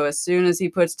 And so as soon as he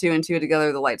puts two and two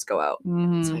together, the lights go out.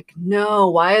 It's like, no,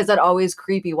 why is that always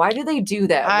creepy? Why do they do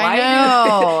that? I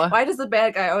know. Why does the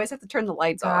bad guy always have to turn the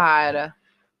lights off?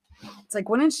 It's like,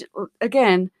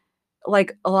 again,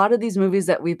 like a lot of these movies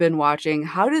that we've been watching,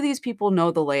 how do these people know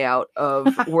the layout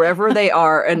of wherever they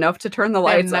are enough to turn the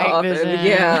lights off? And,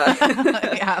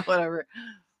 yeah, whatever.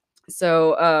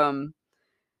 So,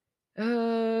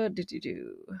 yeah,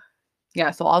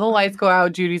 so all the lights go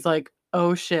out. Judy's like,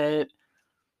 oh shit.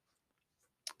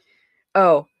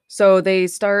 Oh, so they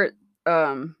start,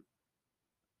 I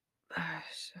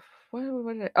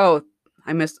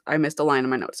missed a line in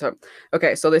my notes. So,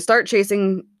 okay, so they start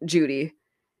chasing Judy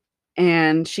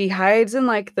and she hides in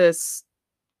like this,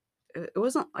 it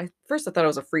wasn't, first I thought it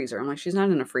was a freezer. I'm like, she's not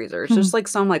in a freezer. It's just like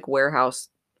some like warehouse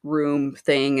room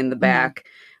thing in the back,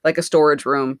 like a storage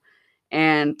room,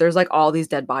 and there's like all these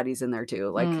dead bodies in there too.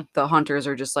 Like the hunters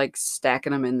are just like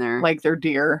stacking them in there like they're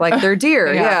deer.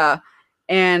 Yeah.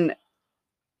 And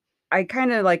I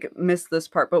kind of like missed this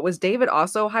part, but was David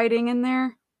also hiding in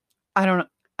there? I think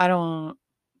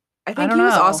he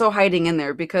was also hiding in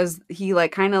there because he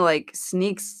like kind of like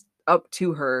sneaks up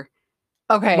to her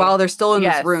Okay. while they're still in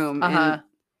this Yes. room. And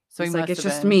So he's he like, must it's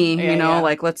have just been. me, Yeah, you know, yeah.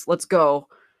 like let's go.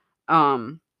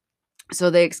 So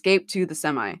they escape to the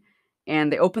semi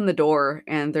and they open the door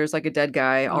and there's like a dead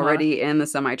guy already in the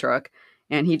semi truck,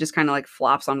 and he just kind of like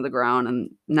flops onto the ground, and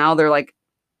now they're like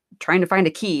trying to find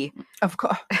a key. Of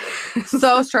course.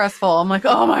 So stressful. I'm like,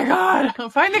 oh my God,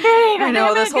 find the key. I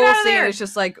know, this Get whole out of scene there. is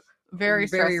just like Very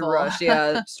stressful. rushed,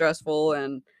 yeah, stressful.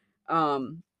 And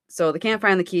so they can't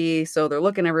find the key, so they're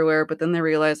looking everywhere, but then they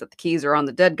realize that the keys are on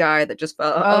the dead guy that just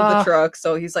fell out of the truck.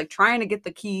 So he's like trying to get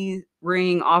the key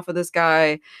ring off of this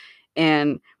guy.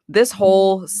 And this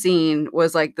whole scene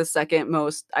was like the second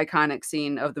most iconic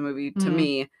scene of the movie to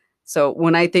me. So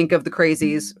when I think of the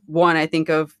Crazies, one, I think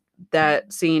of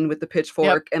that scene with the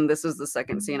pitchfork, and this is the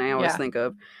second scene I always think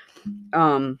of.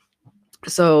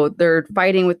 So they're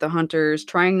fighting with the hunters,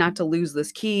 trying not to lose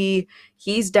this key.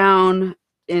 He's down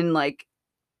in like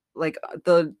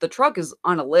the truck is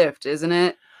on a lift, isn't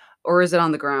it? Or is it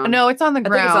on the ground? No, it's on the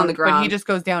ground. I think it's on the ground. But he just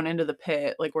goes down into the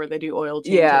pit, like where they do oil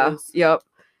changes. Yeah. Yep.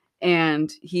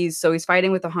 And he's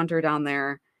fighting with the hunter down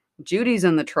there. Judy's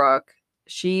in the truck.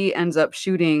 She ends up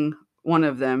shooting one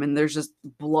of them, and there's just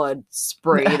blood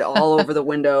sprayed all over the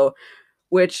window.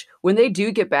 Which, when they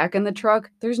do get back in the truck,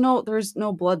 there's no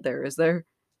blood there, is there?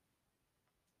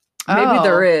 Maybe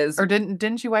there is. Or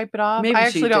didn't she wipe it off? Maybe I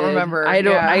actually don't remember. I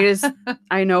don't. Yeah.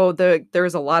 I know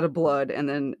there's a lot of blood, and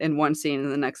then in one scene,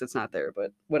 and the next it's not there.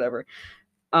 But whatever.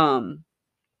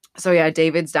 So yeah,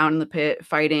 David's down in the pit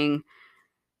fighting,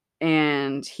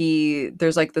 and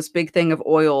there's like this big thing of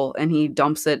oil, and he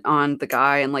dumps it on the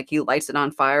guy, and like he lights it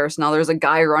on fire. So now there's a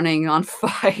guy running on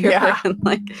fire. Yeah. And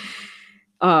like,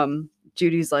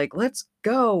 Judy's like, let's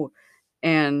go.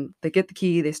 And they get the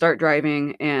key, they start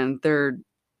driving, and their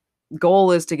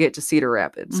goal is to get to Cedar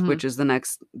Rapids, which is the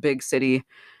next big city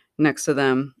next to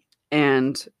them.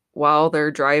 And while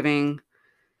they're driving,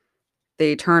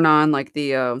 they turn on like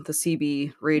the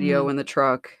CB radio in the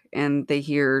truck, and they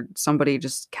hear somebody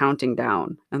just counting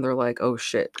down, and they're like, oh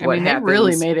shit, what happens? They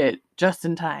really made it just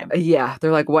in time. Yeah,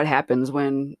 they're like, what happens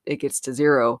when it gets to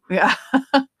zero? Yeah.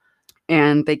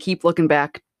 And they keep looking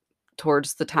back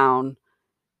towards the town,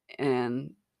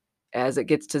 and as it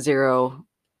gets to zero,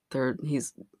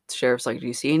 sheriff's like, do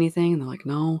you see anything? And they're like,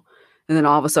 no. And then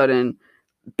all of a sudden,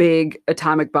 big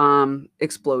atomic bomb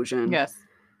explosion. Yes.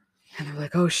 And they're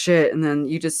like, oh shit. And then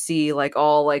you just see like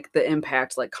all like the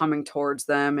impact like coming towards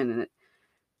them, and it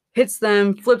hits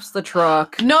them, flips the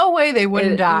truck. No way they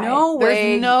wouldn't die. No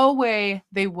way. There's no way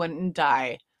they wouldn't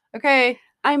die. Okay.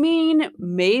 I mean,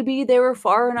 maybe they were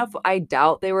far enough. I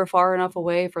doubt they were far enough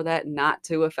away for that not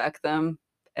to affect them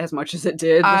as much as it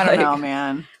did. I don't know,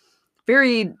 man.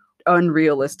 Very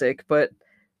unrealistic, but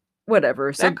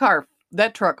whatever. So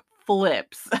that truck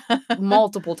flips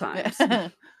multiple times.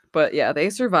 But yeah, they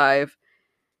survive.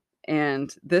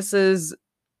 And this is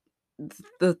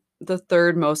the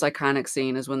third most iconic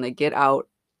scene, is when they get out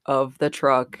of the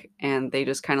truck and they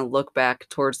just kind of look back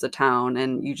towards the town,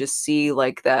 and you just see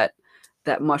like that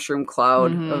mushroom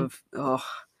cloud of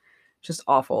just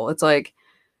awful. It's like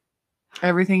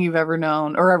everything you've ever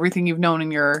known, or everything you've known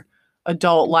in your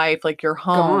adult life, like your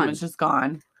home, is just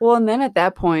gone. Well, and then at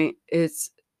that point,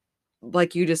 it's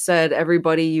like you just said,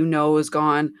 everybody you know is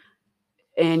gone,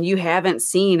 and you haven't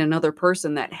seen another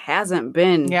person that hasn't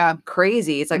been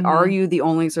crazy. It's like, are you the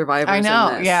only survivors? I know.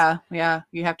 In this? Yeah.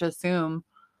 You have to assume.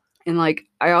 And like,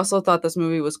 I also thought this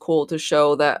movie was cool to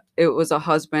show that it was a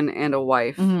husband and a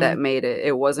wife that made it.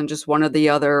 It wasn't just one or the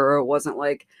other, or it wasn't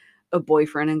like a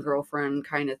boyfriend and girlfriend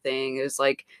kind of thing. It was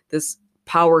like this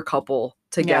power couple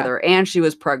together, and she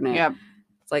was pregnant. Yeah.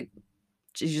 It's like,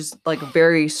 she's just like a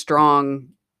very strong,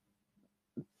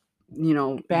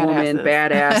 woman,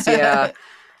 badass. Yeah.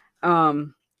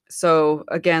 So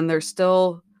again, they're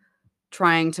still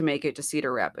trying to make it to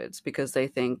Cedar Rapids because they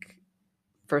think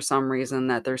for some reason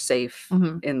that they're safe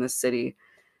in the city.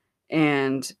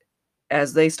 And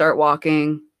as they start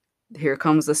walking, here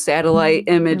comes the satellite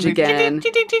image again.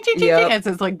 Yep.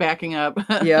 It's like backing up.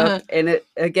 Yep. And it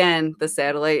again, the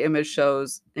satellite image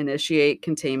shows initiate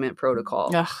containment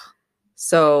protocol. Ugh.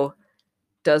 So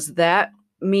does that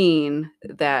mean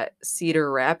that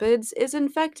Cedar Rapids is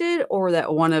infected, or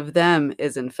that one of them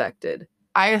is infected?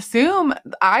 I assume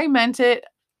I meant it.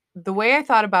 The way I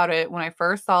thought about it when I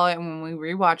first saw it and when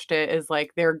we rewatched it is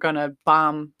like they're gonna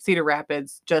bomb Cedar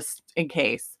Rapids just in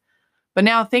case. But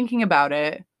now thinking about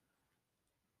it,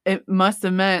 it must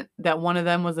have meant that one of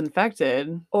them was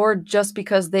infected. Or just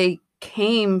because they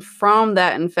came from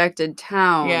that infected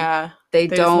town. Yeah. They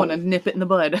don't just want to nip it in the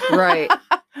bud. Right.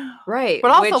 Right.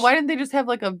 But also, why didn't they just have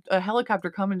like a helicopter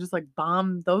come and just like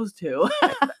bomb those two?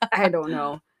 I don't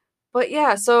know. But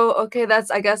yeah, so okay,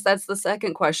 I guess that's the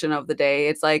second question of the day.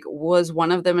 It's like, was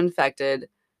one of them infected,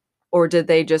 or did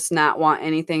they just not want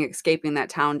anything escaping that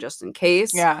town just in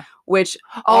case? Yeah. Which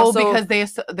Oh, also, because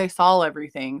they saw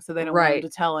everything, so they don't want him right, to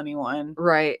tell anyone.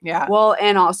 right. Yeah. Well,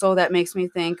 and also that makes me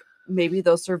think maybe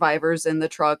those survivors in the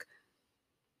truck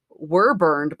were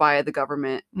burned by the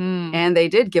government Mm, and they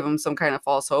did give them some kind of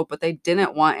false hope, but they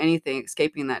didn't want anything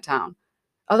escaping that town.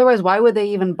 Otherwise, why would they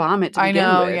even bomb it to I begin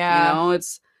know, with? You yeah. know,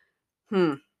 it's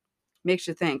makes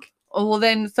you think. Oh, well,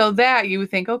 then, so that you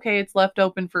would think, okay, it's left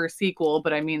open for a sequel,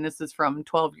 but I mean, this is from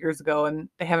 12 years ago and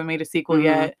they haven't made a sequel Hmm.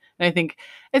 yet. And I think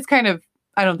it's kind of,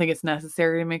 I don't think it's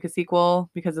necessary to make a sequel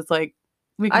because it's like,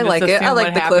 we I can just like it. I assume what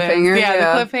like the happens. cliffhanger. Yeah, the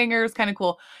Yeah. cliffhanger is kind of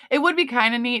cool. It would be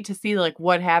kind of neat to see like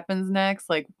what happens next.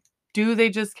 Like, do they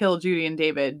just kill Judy and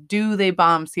David? Do they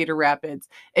bomb Cedar Rapids?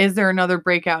 Is there another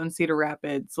breakout in Cedar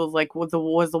Rapids? So like, was the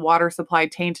water supply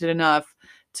tainted enough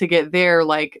to get there?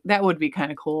 Like, that would be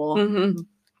kind of cool. Hmm.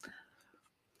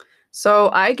 So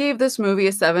I gave this movie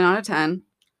a 7 out of 10.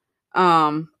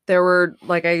 There were,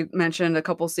 like I mentioned, a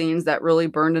couple scenes that really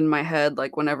burned in my head.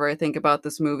 Like whenever I think about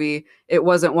this movie, it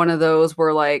wasn't one of those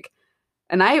where like,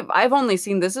 and I've only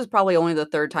seen this is probably only the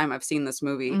third time I've seen this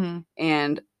movie, Mhm.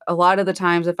 and a lot of the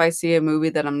times if I see a movie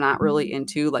that I'm not really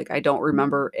into, like I don't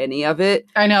remember any of it.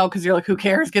 I know, because you're like, who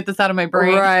cares? Get this out of my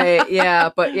brain. Right. Yeah.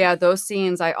 But yeah, those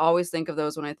scenes, I always think of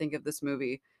those when I think of this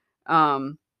movie.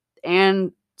 Um,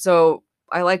 and so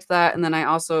I liked that. And then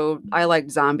I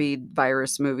liked zombie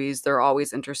virus movies. They're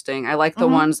always interesting. I like the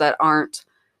Hmm. ones that aren't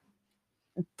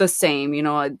the same. You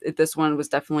know, this one was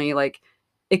definitely like,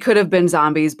 it could have been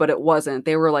zombies, but it wasn't.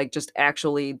 They were like just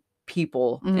actually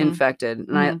people Hmm. infected. And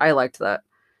Hmm. I liked that.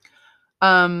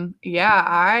 Yeah,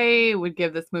 I would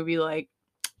give this movie like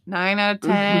 9 out of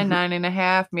 10,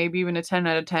 9.5, maybe even a 10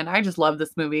 out of 10. I just love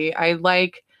this movie.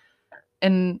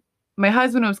 And my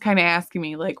husband was kind of asking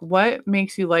me, like, what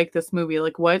makes you like this movie?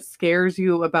 Like, what scares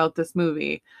you about this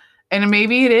movie? And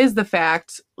maybe it is the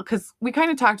fact, because we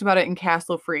kind of talked about it in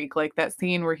Castle Freak, like that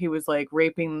scene where he was like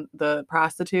raping the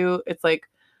prostitute. It's like,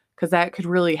 because that could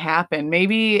really happen.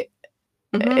 Maybe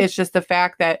Hmm. it's just the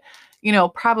fact that,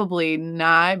 probably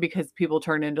not because people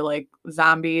turn into like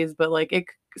zombies, but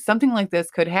like something like this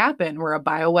could happen where a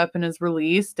bioweapon is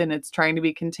released and it's trying to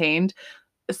be contained.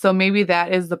 So maybe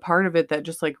that is the part of it that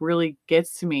just like really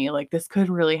gets to me. Like this could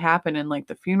really happen. And like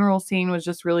the funeral scene was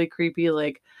just really creepy.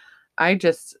 Like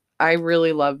I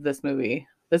really love this movie.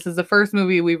 This is the first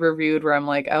movie we've reviewed where I'm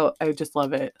like, oh, I just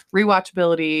love it.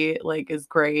 Rewatchability like is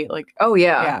great. Like, Oh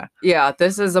yeah. yeah. Yeah,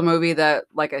 this is a movie that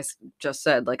like just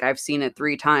said, like I've seen it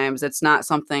 3 times. It's not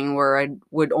something where I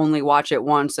would only watch it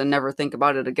once and never think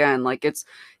about it again. Like it's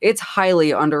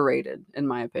highly underrated in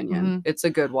my opinion. Hmm. It's a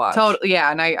good watch. Totally,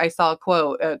 yeah, and I saw a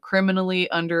quote, criminally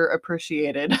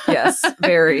underappreciated. Yes,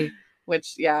 very.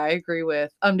 Which, yeah, I agree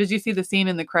with. Did you see the scene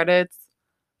in the credits?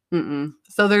 Mm-mm.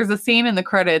 So there's a scene in the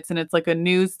credits, and it's like a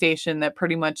news station that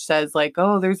pretty much says like,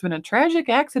 "Oh, there's been a tragic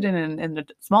accident in a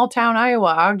small town, Iowa,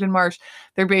 Ogden Marsh."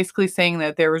 They're basically saying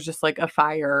that there was just like a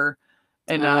fire,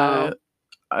 and Oh.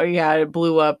 yeah, it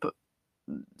blew up.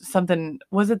 Something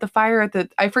was it the fire at the?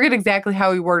 I forget exactly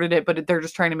how he worded it, but they're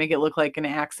just trying to make it look like an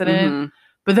accident. Mhm.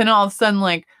 But then all of a sudden,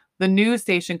 like the news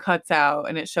station cuts out,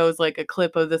 and it shows like a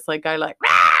clip of this like guy like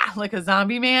 "Rah!" Like a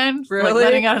zombie man, like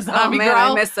letting Really? out a Oh zombie man, I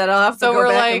growl. missed that. I'll have to So go we're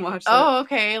back and like, watch that. oh,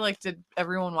 okay. Like, did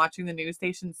everyone watching the news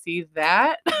station see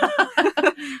that?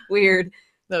 Weird.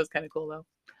 That was kind of cool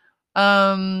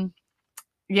though.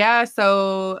 Yeah.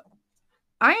 So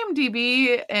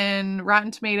IMDb and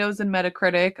Rotten Tomatoes and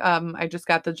Metacritic. I just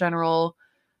got the general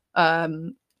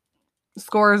um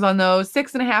scores on those.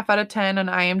 6.5 out of 10 on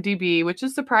IMDb, which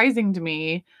is surprising to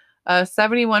me.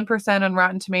 71% on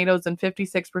Rotten Tomatoes and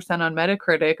 56% on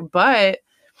Metacritic. But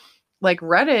like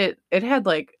Reddit, it had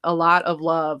like a lot of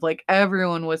love. Like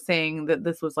everyone was saying that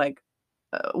this was like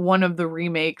one of the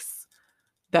remakes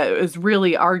that is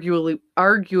really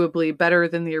arguably better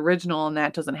than the original, and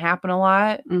that doesn't happen a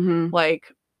lot. Mhm.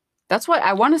 Like, That's why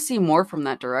I want to see more from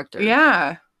that director.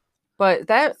 yeah, But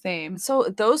that same. so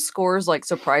those scores like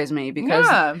surprise me because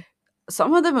Yeah,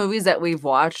 some of the movies that we've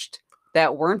watched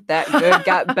that weren't that good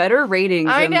got better ratings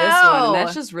I than this one, and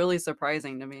that's know. just really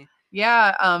surprising to me.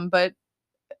 Yeah, but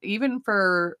even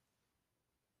for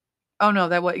oh no,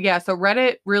 that was yeah, so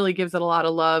Reddit really gives it a lot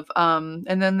of love. And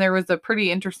then there was a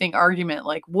pretty interesting argument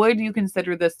like would you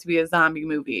consider this to be a zombie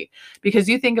movie? Because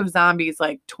you think of zombies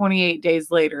like 28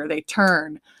 days later, they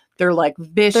turn, they're like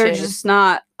They're just vicious.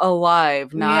 not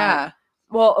alive, not Yeah.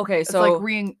 well, okay, It's like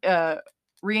so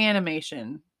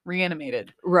reanimation,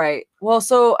 reanimated. right. Well,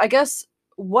 so I guess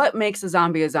what makes a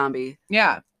zombie a zombie?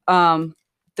 Yeah. Um,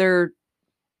 they're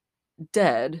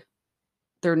dead.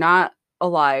 they're not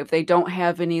alive. They don't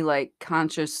have any like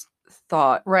conscious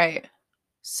thought. Right.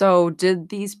 So did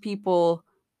these people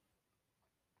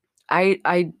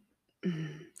I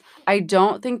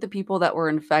don't think the people that were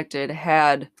infected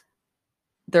had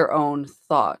their own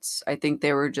thoughts. I think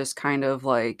they were just kind of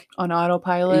like On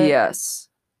autopilot. yes.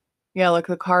 Yeah, like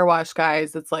the car wash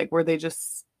guys, it's like where they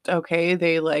just okay,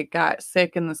 they like got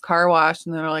sick in this car wash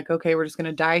and they're like, okay, we're just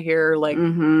gonna die here, like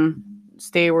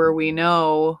stay where we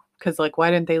know. Cause like why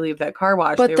didn't they leave that car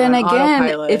wash? But They then were on again,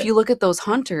 autopilot. if you look at those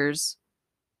hunters,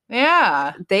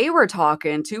 yeah, they were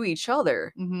talking to each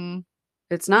other. mm-hmm.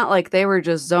 It's not like they were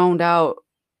just zoned out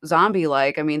zombie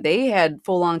like. I mean, they had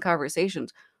full on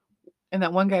conversations. And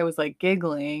that one guy was like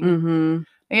giggling. Mm-hmm.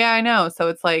 Yeah, I know. So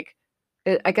it's like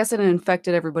I guess it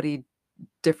infected everybody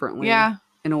differently. Yeah.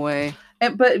 In a way.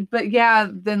 But yeah,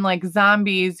 then like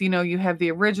zombies, you know, you have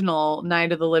the original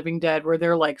Night of the Living Dead where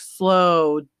they're like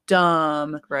slow,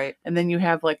 dumb. Right. And then you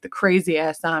have like the crazy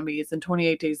ass zombies in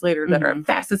 28 Days Later that are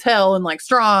fast as hell and like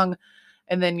strong.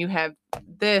 And then you have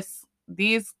these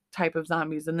type of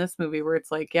zombies in this movie where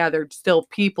it's like, yeah, they're still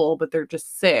people, but they're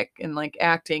just sick and like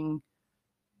acting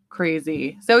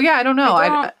crazy. So yeah, I don't know.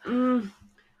 I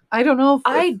don't know.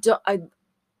 I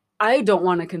don't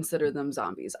want to consider them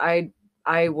zombies. I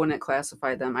wouldn't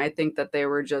classify them. I think that they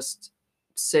were just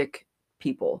sick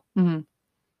people. Mm-hmm.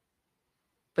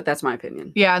 But that's my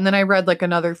opinion. Yeah, and then I read like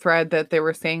another thread that they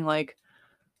were saying like,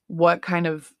 what kind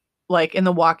of like in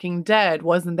The Walking Dead,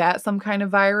 wasn't that some kind of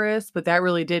virus? But that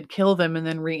really did kill them and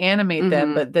then reanimate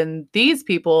them. But then these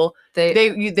people,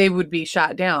 they would be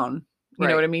shot down. You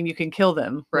know what I mean? You can kill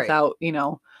them without, you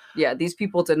know. Yeah, these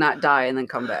people did not die and then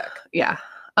come back. Yeah.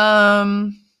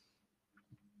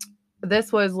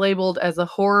 This was labeled as a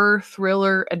horror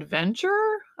thriller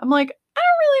adventure. I'm like, I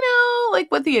don't really know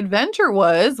like what the adventure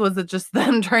was. Was it just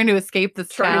them trying to escape this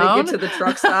town? Trying to get to the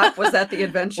truck stop? Was that the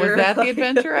adventure? Was that the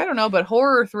adventure? I don't know, but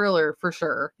horror thriller for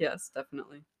sure. Yes,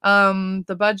 definitely.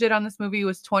 The budget on this movie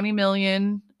was $20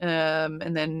 million.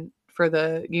 And then for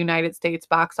the United States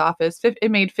box office, it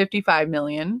made $55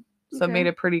 million. So it made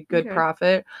a pretty good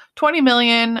profit. 20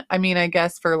 million, I mean, I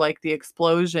guess for like the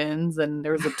explosions and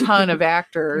there was a ton of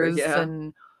actors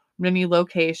and many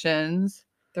locations.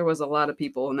 There was a lot of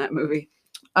people in that movie.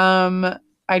 I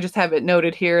just have it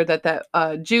noted here that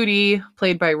Judy,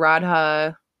 played by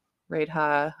Radha,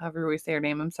 however we say her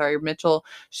name, I'm sorry, Mitchell,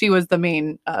 she was the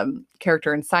main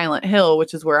character in Silent Hill,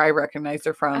 which is where I recognized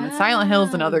her from. And Silent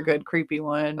Hill's another good creepy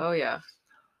one. Oh, yeah.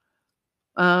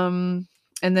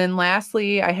 And then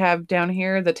lastly, I have down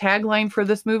here the tagline for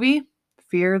this movie,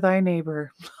 Fear Thy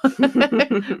Neighbor.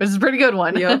 Which is a pretty good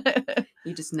one. Yep.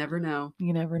 You just never know.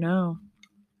 You never know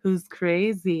who's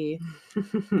crazy.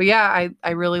 But yeah, I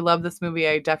really love this movie.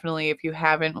 I definitely, if you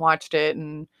haven't watched it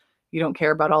and you don't care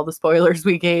about all the spoilers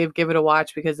we gave, give it a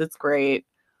watch because it's great.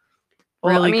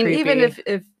 Well, really I mean, creepy. Even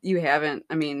if you haven't,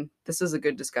 I mean, this is a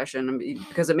good discussion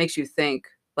because it makes you think.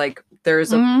 Like,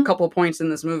 there's a couple points in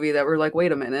this movie that were like,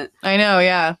 wait a minute. I know,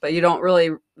 yeah. But you don't really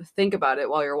think about it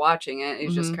while you're watching it.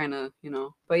 It's just kind of, you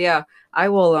know. But yeah, I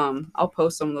will, I'll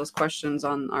post some of those questions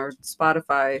on our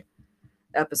Spotify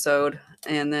episode.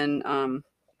 And then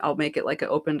I'll make it like an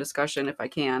open discussion if I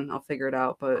can. I'll figure it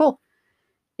out. But cool.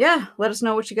 Yeah, let us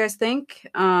know what you guys think.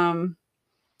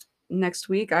 Next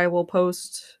week, I will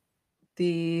post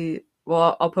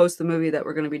I'll post the movie that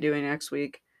we're going to be doing next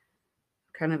week.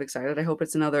 Kind of excited. I hope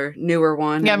it's another newer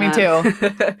one. Yeah, me too.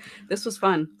 This was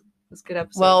fun. This good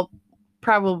episode. Well,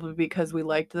 probably because we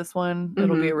liked this one,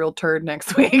 it'll be a real turd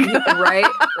next week.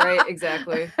 Right,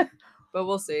 exactly. But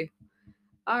we'll see.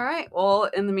 All right.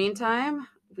 Well, in the meantime,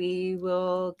 we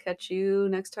will catch you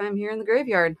next time here in the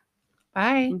graveyard.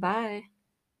 Bye. Bye.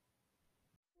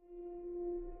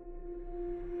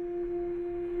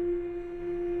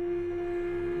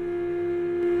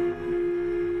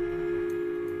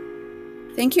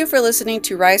 Thank you for listening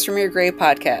to Rise from Your Grave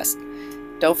podcast.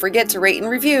 Don't forget to rate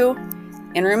and review.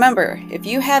 And remember, if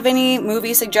you have any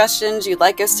movie suggestions you'd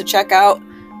like us to check out,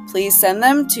 please send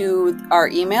them to our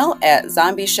email at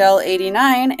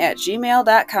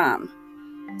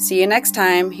zombieshell89@gmail.com. See you next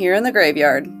time here in the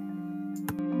graveyard.